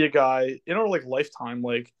see a guy in our like lifetime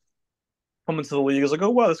like come into the league is like, oh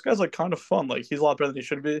wow, this guy's like kind of fun. Like he's a lot better than he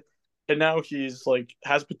should be, and now he's like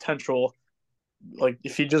has potential. Like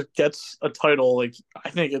if he just gets a title, like I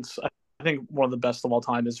think one of the best of all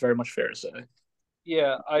time is very much fair to say.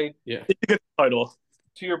 Yeah, Yeah, If he gets a title,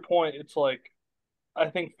 to your point, it's like I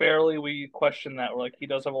think fairly we question that. We're like he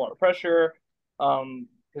does have a lot of pressure.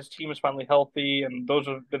 His team is finally healthy, and those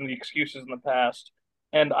have been the excuses in the past.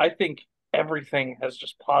 And I think everything has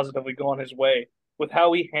just positively gone his way with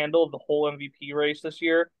how he handled the whole MVP race this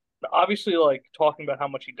year. Obviously, like talking about how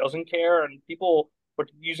much he doesn't care, and people were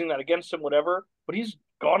using that against him, whatever. But he's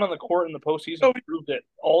gone on the court in the postseason oh, and proved it.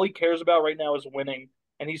 All he cares about right now is winning,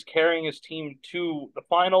 and he's carrying his team to the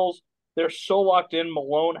finals. They're so locked in.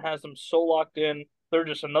 Malone has them so locked in. They're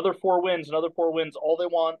just another 4 wins, another 4 wins. All they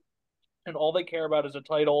want and all they care about is a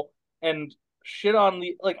title. And shit on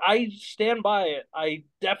the like, I stand by it. I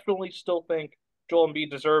definitely still think Joel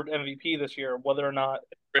Embiid deserved MVP this year, whether or not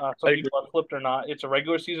I some agree. people have flipped or not. It's a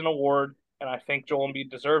regular season award, and I think Joel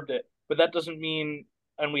Embiid deserved it. But that doesn't mean,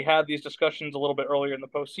 and we had these discussions a little bit earlier in the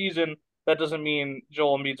postseason. That doesn't mean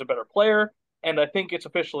Joel Embiid's a better player. And I think it's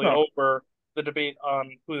officially No, over the debate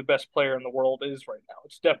on who the best player in the world is right now.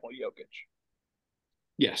 It's definitely Jokic,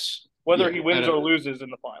 yes, whether yeah. he I wins or don't, loses in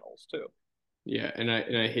the finals too. yeah, and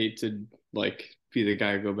I hate to like be the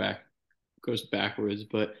guy who goes backwards,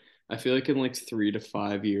 but I feel like in like 3 to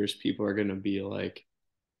 5 years, people are gonna be like,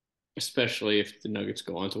 especially if the Nuggets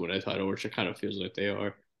go on to win a title, which it kind of feels like they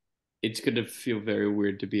are. It's gonna feel very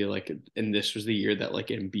weird to be like, and this was the year that like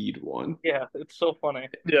Embiid won. Yeah, it's so funny.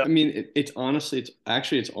 yeah, I mean, it's honestly,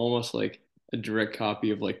 it's almost like a direct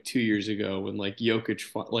copy of like 2 years ago when like Jokic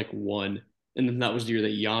like won, and then that was the year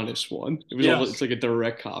that Giannis won. It was almost, it's yes, like a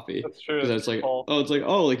direct copy That's true. because That's it's good like, call. oh, it's like,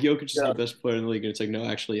 oh, like Jokic is the yeah, best player in the league, and it's like, no,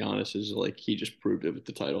 actually, Giannis is like he just proved it with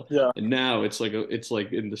the title, yeah, and now it's like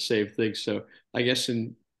in the same thing. So I guess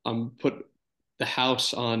I'm put the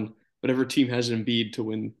house on whatever team has Embiid to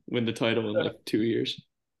win the title in like 2 years.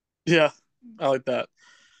 yeah. I like that.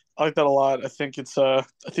 I like that a lot. I think it's gonna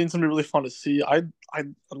be really fun to see. I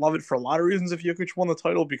love it for a lot of reasons if Jokic won the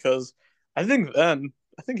title because I think him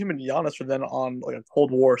and Giannis are then on like a Cold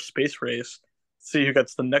War space race see who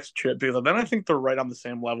gets the next chip because then I think they're right on the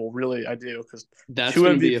same level. Really, I do because That's two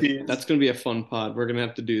gonna be a MVPs. that's gonna be a fun pod. We're gonna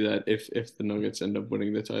have to do that if the Nuggets end up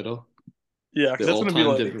winning the title. Yeah, because The that's all gonna be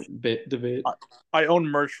time like debate. I, I own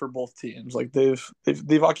merch for both teams. Like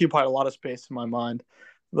they've occupied a lot of space in my mind.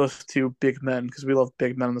 Those two big men because we love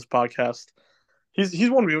big men on this podcast. He's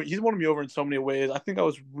won me over in so many ways. I think I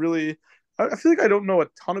was really I feel like I don't know a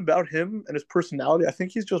ton about him and his personality. I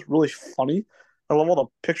think he's just really funny. I love all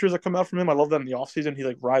the pictures that come out from him. I love that in the offseason he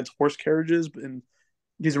like rides horse carriages and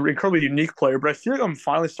he's an incredibly unique player. But I feel like I'm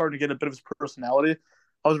finally starting to get a bit of his personality.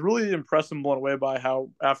 I was really impressed and blown away by how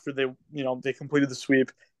after they completed the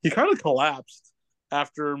sweep, he kind of collapsed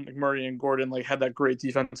after McMurray and Gordon like had that great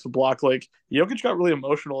defensive block. Like Jokic got really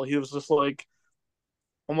emotional. He was just like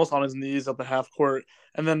almost on his knees at the half court,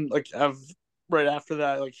 and then right after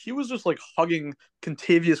that, like he was just like hugging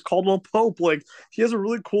Contavious Caldwell Pope. Like he has a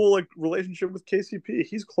really cool like relationship with KCP.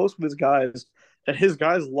 He's close with his guys, and his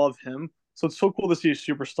guys love him. So it's so cool to see a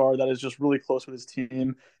superstar that is just really close with his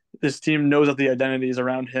team. His team knows that the identity is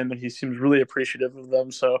around him, and he seems really appreciative of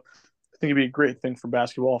them. So I think it'd be a great thing for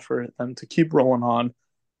basketball for them to keep rolling on.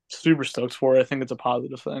 Super stoked for it. I think it's a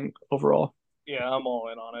positive thing overall. Yeah, I'm all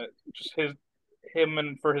in on it. Just him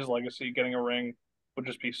and for his legacy, getting a ring would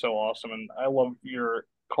just be so awesome. And I love your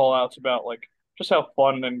call outs about like just how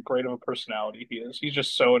fun and great of a personality he is. He's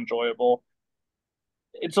just so enjoyable.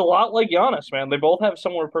 It's a lot like Giannis, man. They both have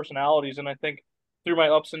similar personalities, and I think through my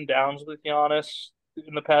ups and downs with Giannis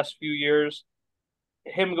in the past few years,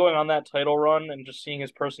 him going on that title run and just seeing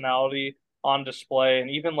his personality on display, and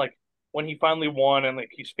even like when he finally won and like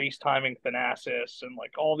he's FaceTiming Thanasis and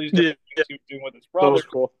like all these Yeah, different things he was doing with his that brother, was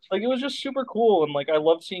cool. like it was just super cool, and like I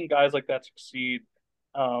love seeing guys like that succeed,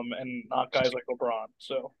 and not guys like LeBron.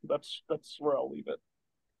 So that's where I'll leave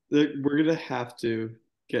it. We're gonna have to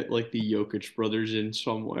get like the Jokic brothers in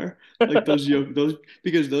somewhere. Like those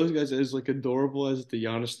because those guys, as like adorable as the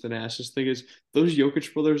Giannis Thanasis thing is, those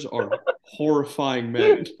Jokic brothers are horrifying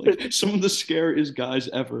men. Like some of the scariest guys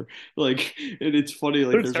ever. Like and it's funny,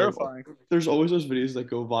 like They're terrifying. there's always those videos that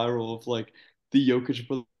go viral of like the Jokic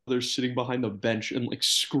brothers sitting behind the bench and like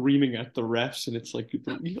screaming at the refs, and it's like you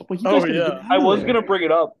guys Oh gotta get yeah, out I of was there. gonna bring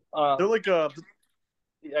it up. they're like Yeah,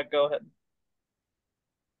 go ahead.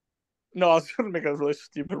 no, I was gonna make a really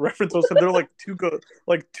stupid reference. I said they're like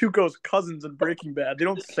Tuco's cousins in Breaking Bad. They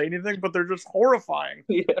don't say anything, but they're just horrifying.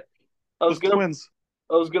 Yeah, I was Those gonna twins.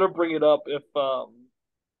 I was gonna bring it up if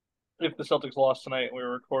the Celtics lost tonight and we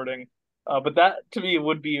were recording. But that to me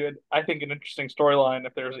would be, I think, an interesting storyline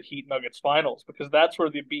if there's a Heat Nuggets finals because that's where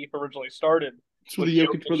the beef originally started So with the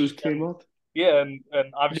Jokic Jokic brothers came and up. yeah, and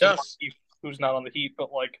obviously Yes. Markieff, who's not on the Heat,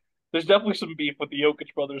 but like there's definitely some beef with the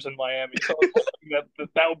Jokic brothers in Miami. So I was hoping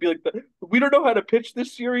that would be like we don't know how to pitch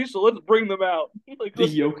this series, so let's bring them out. Like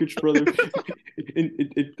let's The Jokic brother.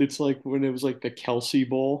 It's like when it was like the Kelsey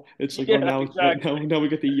Bowl. It's like, oh, yeah, now exactly. now we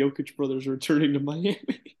get the Jokic brothers returning to Miami.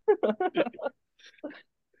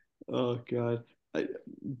 Oh God. I,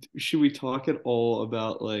 should we talk at all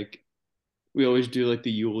about like we always do like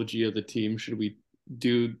the eulogy of the team? Should we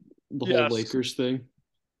do the whole Yes. Lakers thing?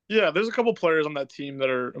 Yeah. There's a couple players on that team that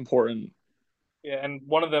are important. Yeah, and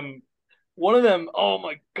one of them, oh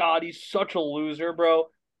my God, he's such a loser, bro.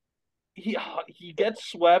 he he gets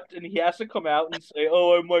swept and he has to come out and say,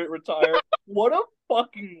 "Oh, I might retire." What a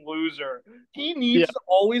fucking loser. He Yeah. needs to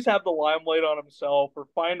always have the limelight on himself or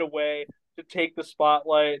find a way to take the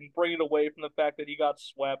spotlight and bring it away from the fact that he got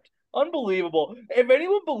swept. Unbelievable. If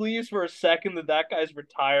anyone believes for a second that that guy's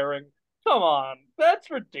retiring, come on. That's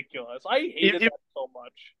ridiculous. I hated Even, that so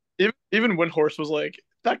much. even Windhorse was like,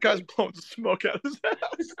 that guy's blowing smoke out of his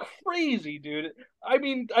It's ass. crazy, dude. I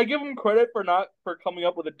mean, I give him credit for not for coming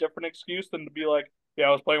up with a different excuse than to be like, yeah,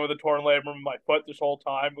 I was playing with a torn labrum in my foot this whole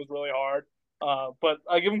time. It was really hard. But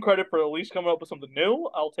I give him credit for at least coming up with something new.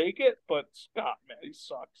 I'll take it. But Scott, man, he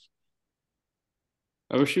sucks.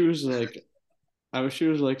 I wish he was like I wish he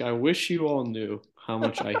was like, I wish you all knew how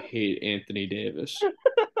much I hate Anthony Davis.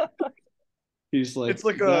 He's It's like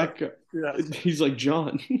like that guy. yeah. He's like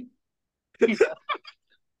John. Yeah, Can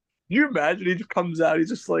you imagine? He just comes out. He's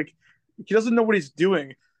just like, he doesn't know what he's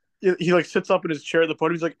doing. He like sits up in his chair at the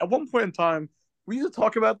podium. He's like, at one point in time, we used to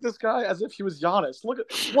talk about this guy as if he was Giannis. Look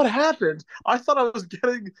at what happened. I thought I was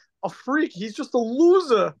getting a freak. He's just a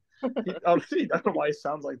loser. I don't know why he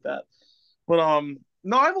sounds like that. But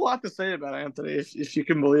no, I have a lot to say about Anthony. If you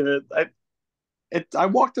can believe it, I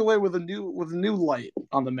walked away with a new light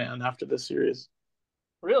on the man after this series.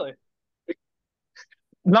 really.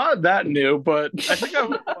 Not that new, but I think I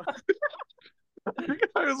was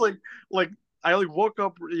like I like woke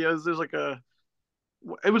up. There's like a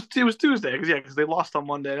it was Tuesday because they lost on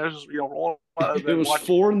Monday. I was just rolling out of It bed was watching.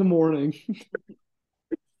 4 in the morning.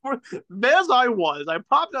 As I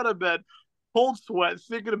popped out of bed, cold sweat,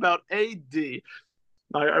 thinking about AD.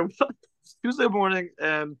 I Tuesday morning,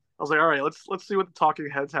 and I was like, all right, let's see what the talking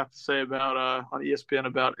heads have to say about on ESPN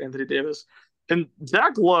about Anthony Davis. And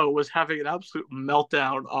Zach Lowe was having an absolute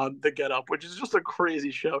meltdown on the Get Up, which is just a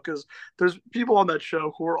crazy show because there's people on that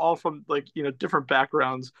show who are all from different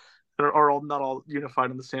backgrounds and are all not all unified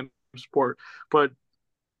in the same sport. But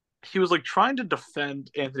he was like trying to defend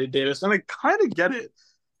Anthony Davis, and I kind of get it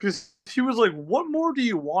because he was like, "What more do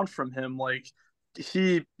you want from him?" Like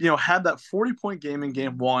he, had that 40-point game in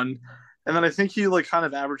game one, and then I think he like kind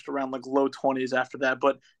of averaged around like low 20s after that.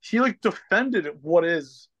 But he like defended what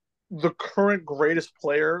is the current greatest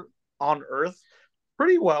player on earth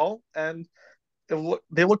pretty well, and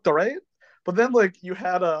they looked all right. But then like you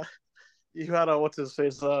had a what's his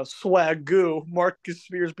face, swag goo Marcus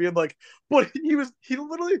Spears being like, but he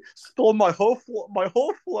literally stole my whole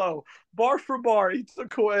flow, bar for bar. He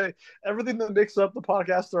took away everything that makes up the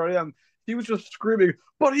podcast I am. He was just screaming,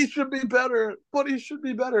 but he should be better, but he should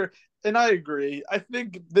be better. And I agree. I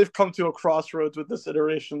think they've come to a crossroads with this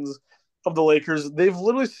iterations of the Lakers. They've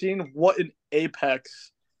literally seen what an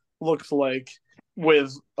apex looks like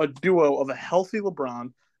with a duo of a healthy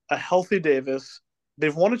LeBron, a healthy Davis.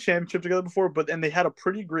 They've won a championship together before, but then they had a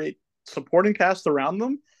pretty great supporting cast around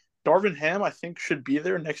them. Darvin Ham, I think, should be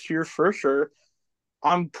there next year for sure.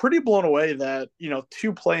 I'm pretty blown away that,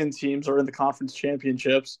 two playing teams are in the conference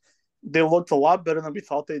championships. They looked a lot better than we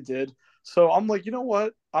thought they did. So I'm like, you know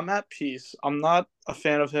what? I'm at peace. I'm not a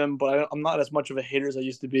fan of him, but I'm not as much of a hater as I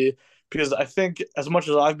used to be because I think as much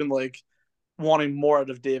as I've been like wanting more out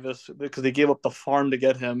of Davis because they gave up the farm to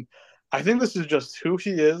get him, I think this is just who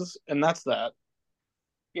he is, and that's that.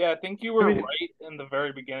 Yeah, I think you I were mean, right in the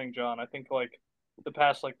very beginning, John. I think like the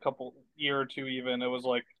past like couple year or two even, it was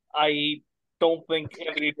like I don't think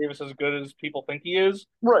Anthony Davis is as good as people think he is.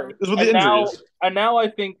 Right. It's with the And now injuries. and now I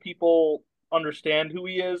think people understand who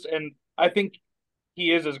he is, and I think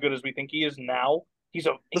he is as good as we think he is now. He's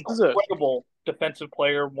an This is it. incredible defensive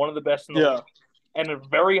player, one of the best in the league, Yeah. and a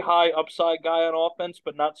very high upside guy on offense,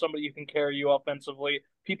 but not somebody who can carry you offensively.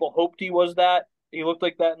 People hoped he was that. He looked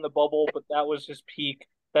like that in the bubble, but that was his peak.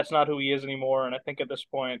 That's not who he is anymore. And I think at this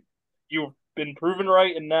point, you've been proven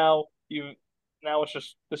right, and now it's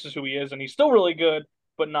just this is who he is, and he's still really good,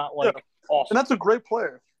 but not Yeah. like And awesome. that's a great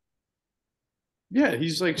player. yeah,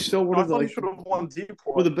 he's like still one I of the thought he like should have won one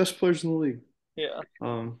Depoy. of the best players in the league. Yeah,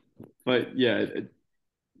 Um, but yeah,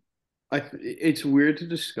 it's weird to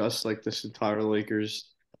discuss like this entire Lakers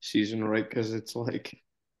season, right? Because it's like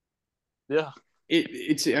Yeah.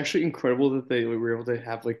 it's actually incredible that they were able to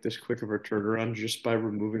have like this quick of a turnaround just by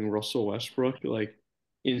removing Russell Westbrook. Like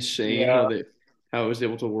insane Yeah. how it was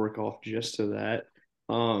able to work off just to that.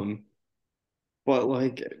 Um, but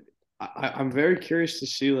like I'm very curious to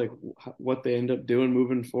see like what they end up doing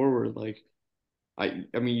moving forward. Like I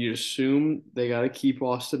mean you assume they got to keep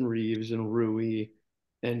Austin Reeves and Rui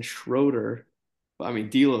and Schroeder. I mean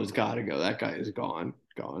D'Lo's got to go. That guy is gone.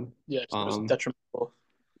 Yeah. It's just Um, detrimental.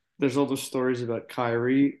 there's all those stories about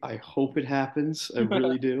Kyrie. I hope it happens. I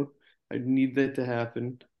really do. I need that to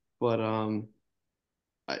happen. But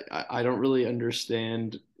I don't really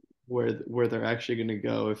understand where they're actually going to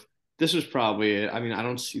go. If this was probably it. I mean, I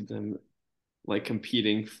don't see them like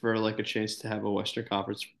competing for like a chance to have a Western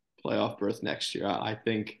Conference playoff berth next year. I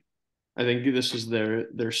think this is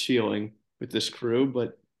their ceiling with this crew,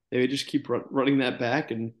 but they just keep running that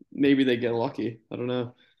back and maybe they get lucky. I don't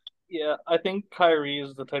know. yeah. I think Kyrie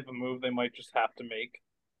is the type of move they might just have to make.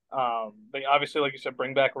 They obviously, like you said,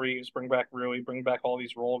 bring back Reeves, bring back Rui, bring back all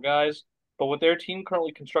these role guys. But with their team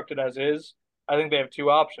currently constructed as is, I think they have two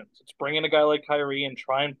options. It's bring in a guy like Kyrie and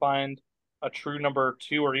try and find a true number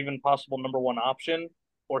two or even possible number one option,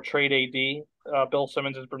 or trade AD. Bill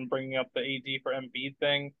Simmons has been bringing up the AD for Embiid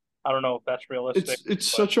thing. I don't know if that's realistic, It's but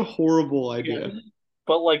such a horrible yeah. idea.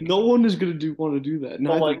 But like No one is gonna do want to do that. but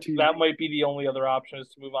Neither like team. that might be the only other option is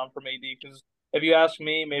to move on from AD because if you ask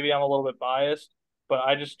me, maybe I'm a little bit biased, but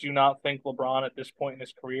I just do not think LeBron at this point in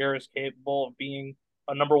his career is capable of being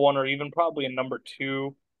a number one or even probably a number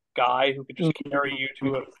two guy who could just carry you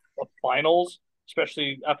to a finals,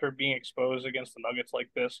 especially after being exposed against the Nuggets like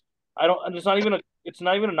this. I don't. And It's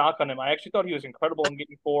not even a knock on him. I actually thought he was incredible in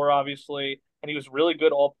Game Four, obviously, and he was really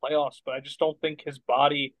good all playoffs. But I just don't think his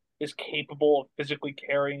body is capable of physically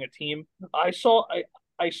carrying a team. I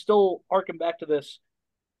still harken back to this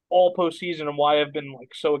all postseason and why I've been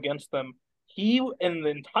like so against them. He and the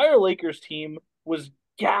entire Lakers team was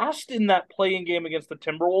gassed in that playing game against the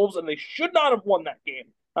Timberwolves, and they should not have won that game.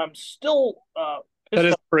 I'm still That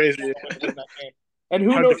is pissed off crazy. to win that game. And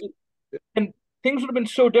who How knows? different. And things would have been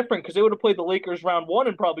so different because they would have played the Lakers round one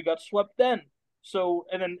and probably got swept then. So,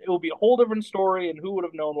 and then it would be a whole different story, and who would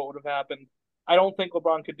have known what would have happened? I don't think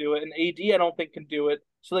LeBron could do it, and AD I don't think can do it.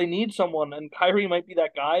 So they need someone, and Kyrie might be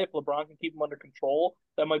that guy if LeBron can keep him under control.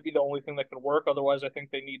 That might be the only thing that could work. Otherwise, I think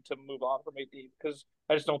they need to move on from AD because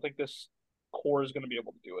I just don't think this core is going to be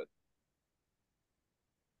able to do it.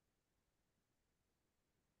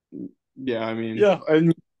 Yeah, I mean, Yeah,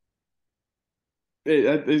 and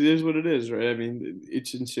it is what it is, right? I mean,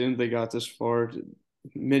 it's insane they got this far.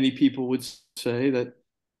 Many people would say that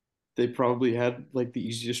they probably had like the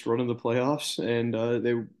easiest run in the playoffs, and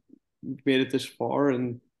they made it this far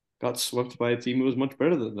and got swept by a team who was much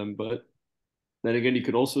better than them. But then again, you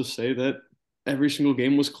could also say that every single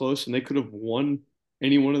game was close, and they could have won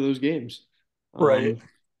any one of those games. right. Um,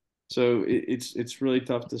 so it's really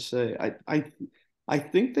tough to say. I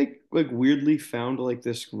think they like weirdly found like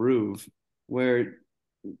this groove where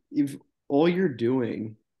if all you're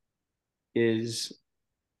doing is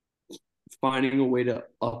finding a way to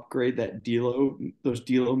upgrade those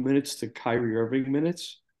D'Lo minutes to Kyrie Irving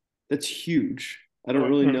minutes, that's huge. I don't Right.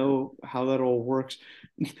 really know how that all works.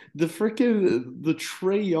 The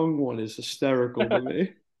Trey Young one is hysterical to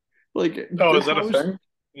me. Like, Oh, is that a how is thing?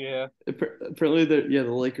 Yeah. apparently the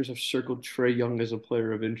Lakers have circled Trey Young as a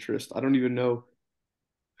player of interest. I don't even know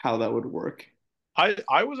how that would work.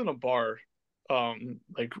 I was in a bar,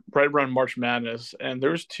 like right around March Madness, and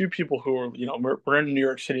there was two people who were, we're in New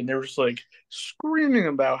York City, and they were just like screaming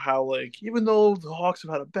about how like even though the Hawks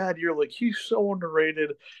have had a bad year, like he's so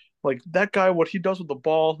underrated. Like that guy, what he does with the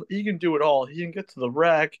ball, he can do it all. He can get to the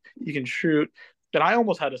rack, he can shoot. And I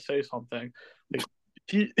almost had to say something. Like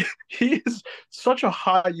he he is such a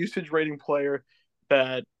high usage rating player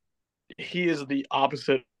that he is the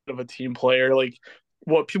opposite of a team player. Like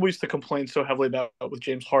what people used to complain so heavily about with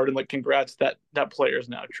James Harden. Like, congrats, that player is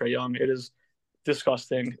now Trey Young. It is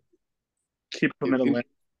disgusting. Keep him It, in Atlanta. it,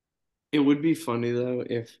 it would be funny though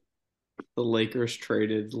if the Lakers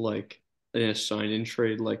traded like in a sign-in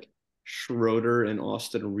trade like Schroeder and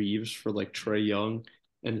Austin Reeves for like Trey Young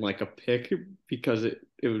and like a pick because it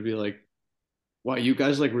would be like, wow, you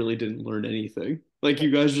guys like really didn't learn anything. Like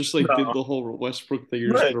you guys just like did No, the whole Westbrook thing.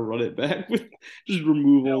 You're just right? gonna run it back with just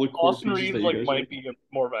remove Yeah. all the core Austin pieces Reeves that you like guys might have. be a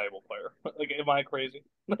more valuable player. Like, am I crazy?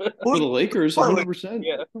 For Well, the Lakers, like 100%.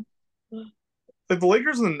 Yeah. the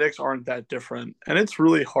Lakers and the Knicks aren't that different, and it's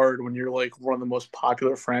really hard when you're like one of the most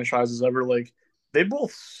popular franchises ever. Like they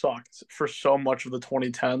both sucked for so much of the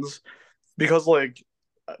 2010s because like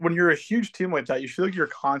when you're a huge team like that, you feel like you're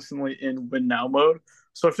constantly in win now mode.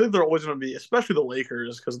 So I feel like they're always going to be, especially the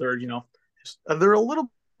Lakers, because they're a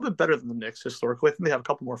little bit better than the Knicks historically. I think they have a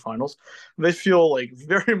couple more finals. They feel like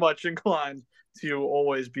very much inclined to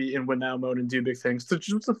always be in win now mode and do big things to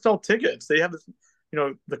sell tickets. They have this,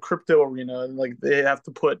 the crypto arena, and like they have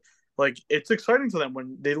to put like it's exciting to them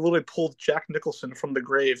when they literally pulled Jack Nicholson from the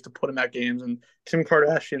grave to put him at games, and Kim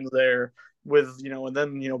Kardashian's there with and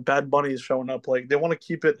then Bad Bunny's showing up. Like they want to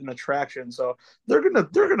keep it an attraction, so they're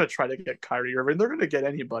gonna try to get Kyrie Irving. They're gonna get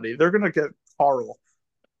anybody. They're gonna get Carl.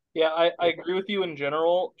 Yeah, I agree with you in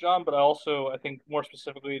general, John, but I think more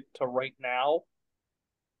specifically to right now,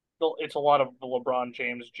 it's a lot of the LeBron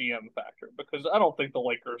James GM factor because I don't think the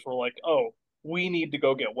Lakers were like, oh, we need to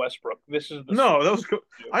go get Westbrook. This is the No, that was good.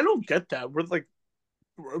 do. I don't get that. Were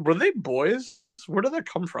they boys? Where did that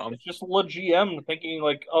come from? It's just Le GM thinking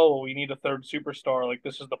like, oh, we need a third superstar. Like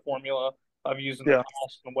this is the formula I've used in the Yeah.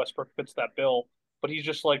 past, and Westbrook fits that bill. But he's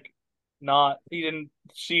just like not. He didn't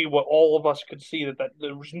see what all of us could see that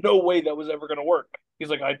there was no way that was ever going to work. He's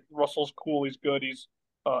like, Russell's cool. He's good. He's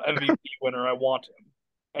MVP winner. I want him,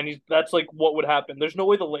 and that's like what would happen. There's no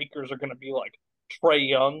way the Lakers are going to be like Trey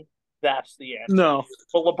Young. That's the answer. No,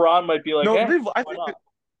 But LeBron might be like, no. eh, I why think not?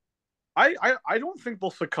 I don't think they'll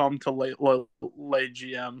succumb to late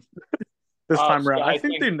GM this time See, around. I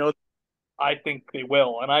think they know. I think they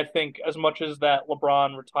will. And I think as much as that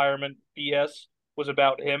LeBron retirement BS was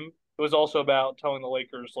about him, it was also about telling the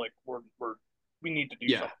Lakers like we need to do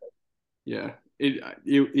Yeah, something. yeah.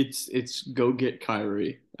 It's go get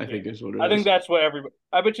Kyrie, I Yeah. think is what I it think is. that's what everybody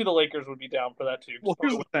I bet you the Lakers would be down for that too, because Well,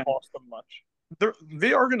 here's it the wouldn't thing. cost them much.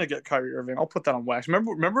 They are gonna get Kyrie Irving. I'll put that on wax.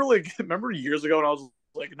 Remember years ago when I was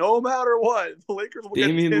like, no matter what, the Lakers will get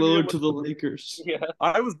Damian Damian. Lillard to the Lakers. Yeah.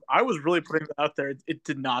 I was really putting that out there. It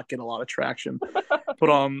did not get a lot of traction,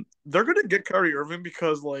 but they're gonna get Kyrie Irving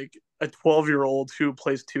because like a 12-year-old who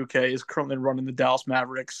plays 2K is currently running the Dallas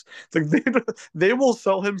Mavericks. It's like they will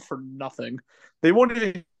sell him for nothing. They won't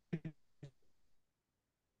even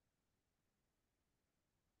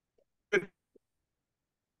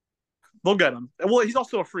they'll get him. Well, he's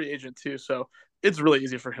also a free agent too, so it's really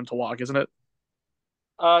easy for him to walk, isn't it?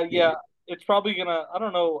 Yeah, Yeah, it's probably gonna. I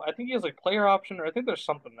don't know. I think he has like player option, or I think there's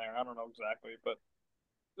something there. I don't know exactly, but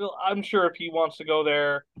I'm sure if he wants to go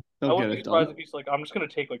there, I they'll get wouldn't be it surprised done. if he's like, I'm just gonna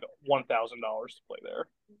take like $1,000 to play there.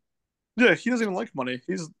 Yeah, he doesn't even like money.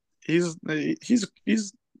 He's.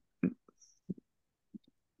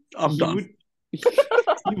 I'm He done.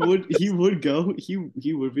 would, he would go. He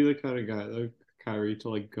would be the kind of guy like Kyrie to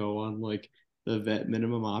like go on like the vet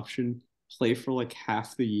minimum option, play for like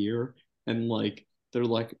half the year, and like they're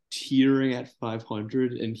like teetering at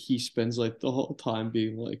 500, and he spends like the whole time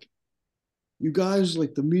being like, "You guys,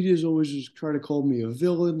 like the media's always just trying to call me a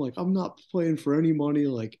villain. Like I'm not playing for any money.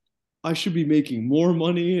 Like I should be making more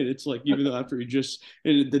money." And it's like even though after he just,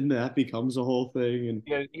 and then that becomes a whole thing, and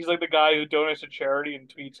Yeah, he's like the guy who donates to charity and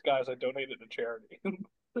tweets, "Guys, I donated to charity."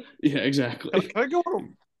 yeah, Can, exactly. can I go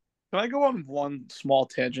on? Can I go on one small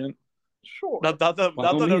tangent? Sure. By all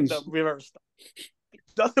That means. we've ever stopped,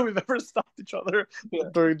 not that we've ever stopped each other Yeah.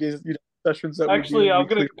 during these sessions that we do Actually, to be I'm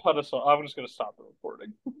gonna clear. cut us off. I'm just gonna stop the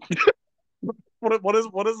recording. What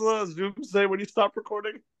does Zoom say when you stop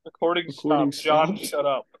recording? Recording Recording stopped. John, stopped. shut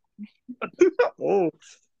up. Oh,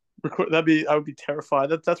 I would be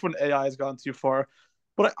terrified. That's when AI has gone too far.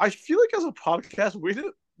 But I feel like as a podcast, we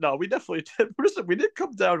didn't. No, we definitely did. We didn't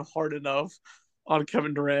come down hard enough on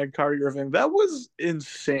Kevin Durant, Kyrie Irving. That was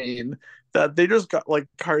insane. That they just got like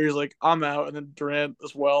Kyrie's like I'm out, and then Durant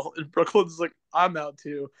as well, and Brooklyn's like I'm out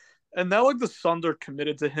too. And now like the Suns are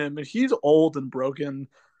committed to him, and he's old and broken.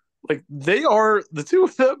 Like they are, the two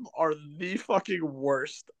of them are the fucking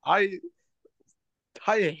worst. I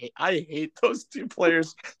hate those two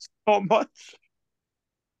players so much.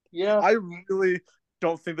 Yeah, I really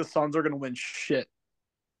don't think the Suns are going to win shit.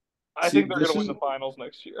 I See, think they're gonna this win is the finals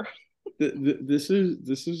next year. this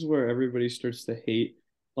is where everybody starts to hate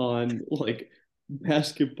on like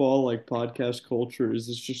basketball like podcast culture is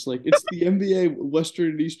it's just like it's the NBA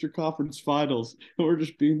Western and Eastern Conference Finals and we're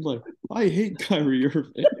just being like I hate Kyrie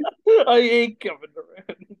Irving. I hate Kevin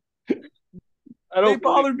Durant. I They don't believe.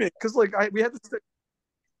 bother me because like we had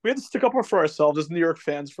to stick up for ourselves as New York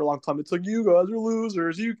fans for a long time. It's like you guys are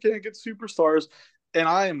losers, you can't get superstars, and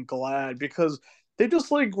I am glad because they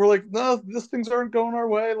just like were like no, these things aren't going our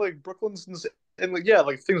way. Like Brooklyn's and like yeah,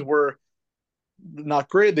 like things were not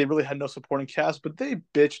great. They really had no supporting cast, but they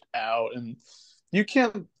bitched out, and you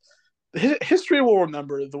can't. History will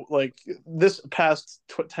remember like this past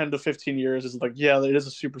 10 to 15 years is like yeah, it is a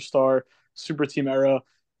superstar, super team era.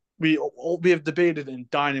 We have debated in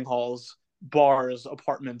dining halls, bars,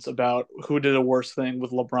 apartments about who did a worse thing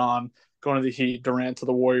with LeBron going to the Heat, Durant to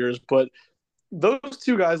the Warriors, but those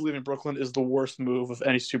two guys leaving Brooklyn is the worst move of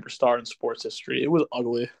any superstar in sports history. It was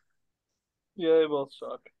ugly. Yeah, they both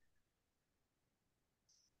suck.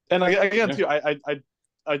 And again, Yeah. too,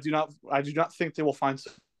 I do not think they will find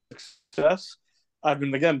success. I've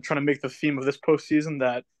been again trying to make the theme of this postseason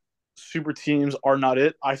that super teams are not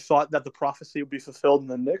it. I thought that the prophecy would be fulfilled in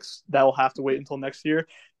the Knicks. That will have to wait until next year,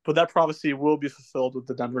 but that prophecy will be fulfilled with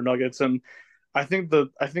the Denver Nuggets. And I think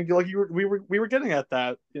like we were getting at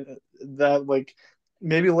that like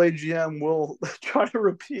maybe late GM will try to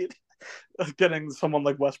repeat getting someone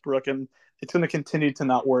like Westbrook, and it's going to continue to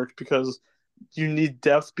not work because you need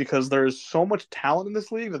depth because there's so much talent in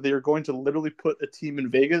this league that they are going to literally put a team in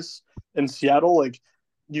Vegas and Seattle. Like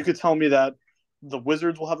you could tell me that the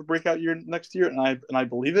Wizards will have a breakout year next year, and I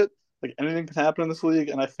believe it. Like anything can happen in this league,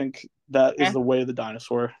 and I think that is Eh, the way of the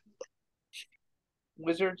dinosaur.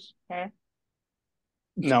 Wizards. Eh.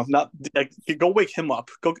 No, not like, go wake him up.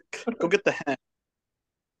 Go get the hen.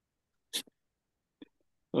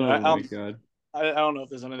 Yeah, Oh my God. I don't know if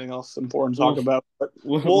there's anything else important to talk Well, about, but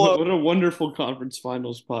what, we'll. what a wonderful conference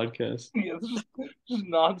finals podcast. Yeah, this is just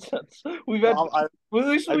nonsense. We've had, Well, well, at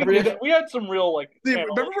least I we never. did. We had some real like See,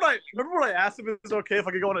 analytics. remember when I asked if it was okay if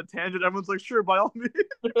I could go on a tangent? Everyone's like, sure, by all means.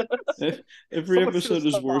 Every Someone should have episode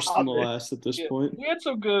is worse than stopped the me. last at this Yeah, point. we had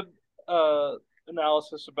some good uh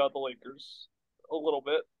analysis about the Lakers a little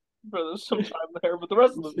bit for this some time there, but the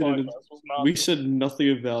rest of this podcast was We nonsense. said nothing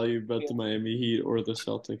of value about Yeah. the Miami Heat or the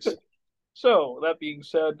Celtics. So that being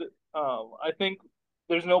said, I think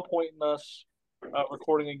there's no point in us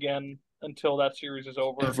recording again until that series is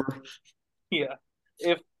over. Ever. Yeah,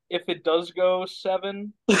 if if it does go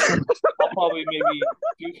seven, I'll probably maybe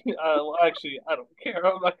do. Actually, I don't care.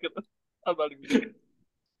 I'm not gonna. I'm not even.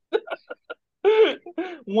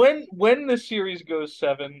 When the series goes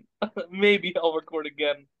seven, maybe I'll record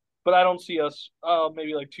again. But I don't see us.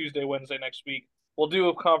 Maybe like Tuesday, Wednesday next week. We'll do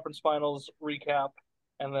a conference finals recap,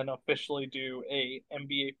 and then officially do a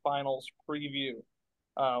NBA finals preview.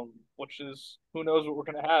 which is who knows what we're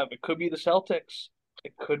gonna have. It could be the Celtics.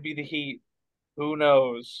 It could be the Heat. Who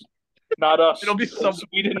knows? Not us. It'll be some.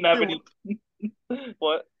 We didn't have any.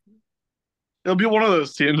 What? It'll be one of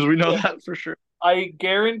those teams. We know Yeah. that for sure. I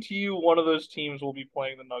guarantee you one of those teams will be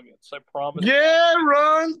playing the Nuggets. I promise.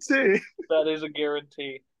 Guarantee. That is a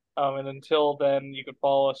guarantee. And until then, you can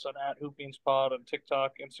follow us on @HoopBeansPod on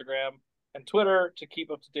TikTok, Instagram, and Twitter to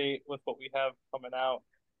keep up to date with what we have coming out.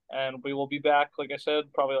 And we will be back, like I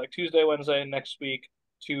said, probably like Tuesday, Wednesday next week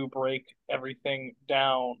to break everything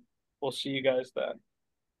down. We'll see you guys then.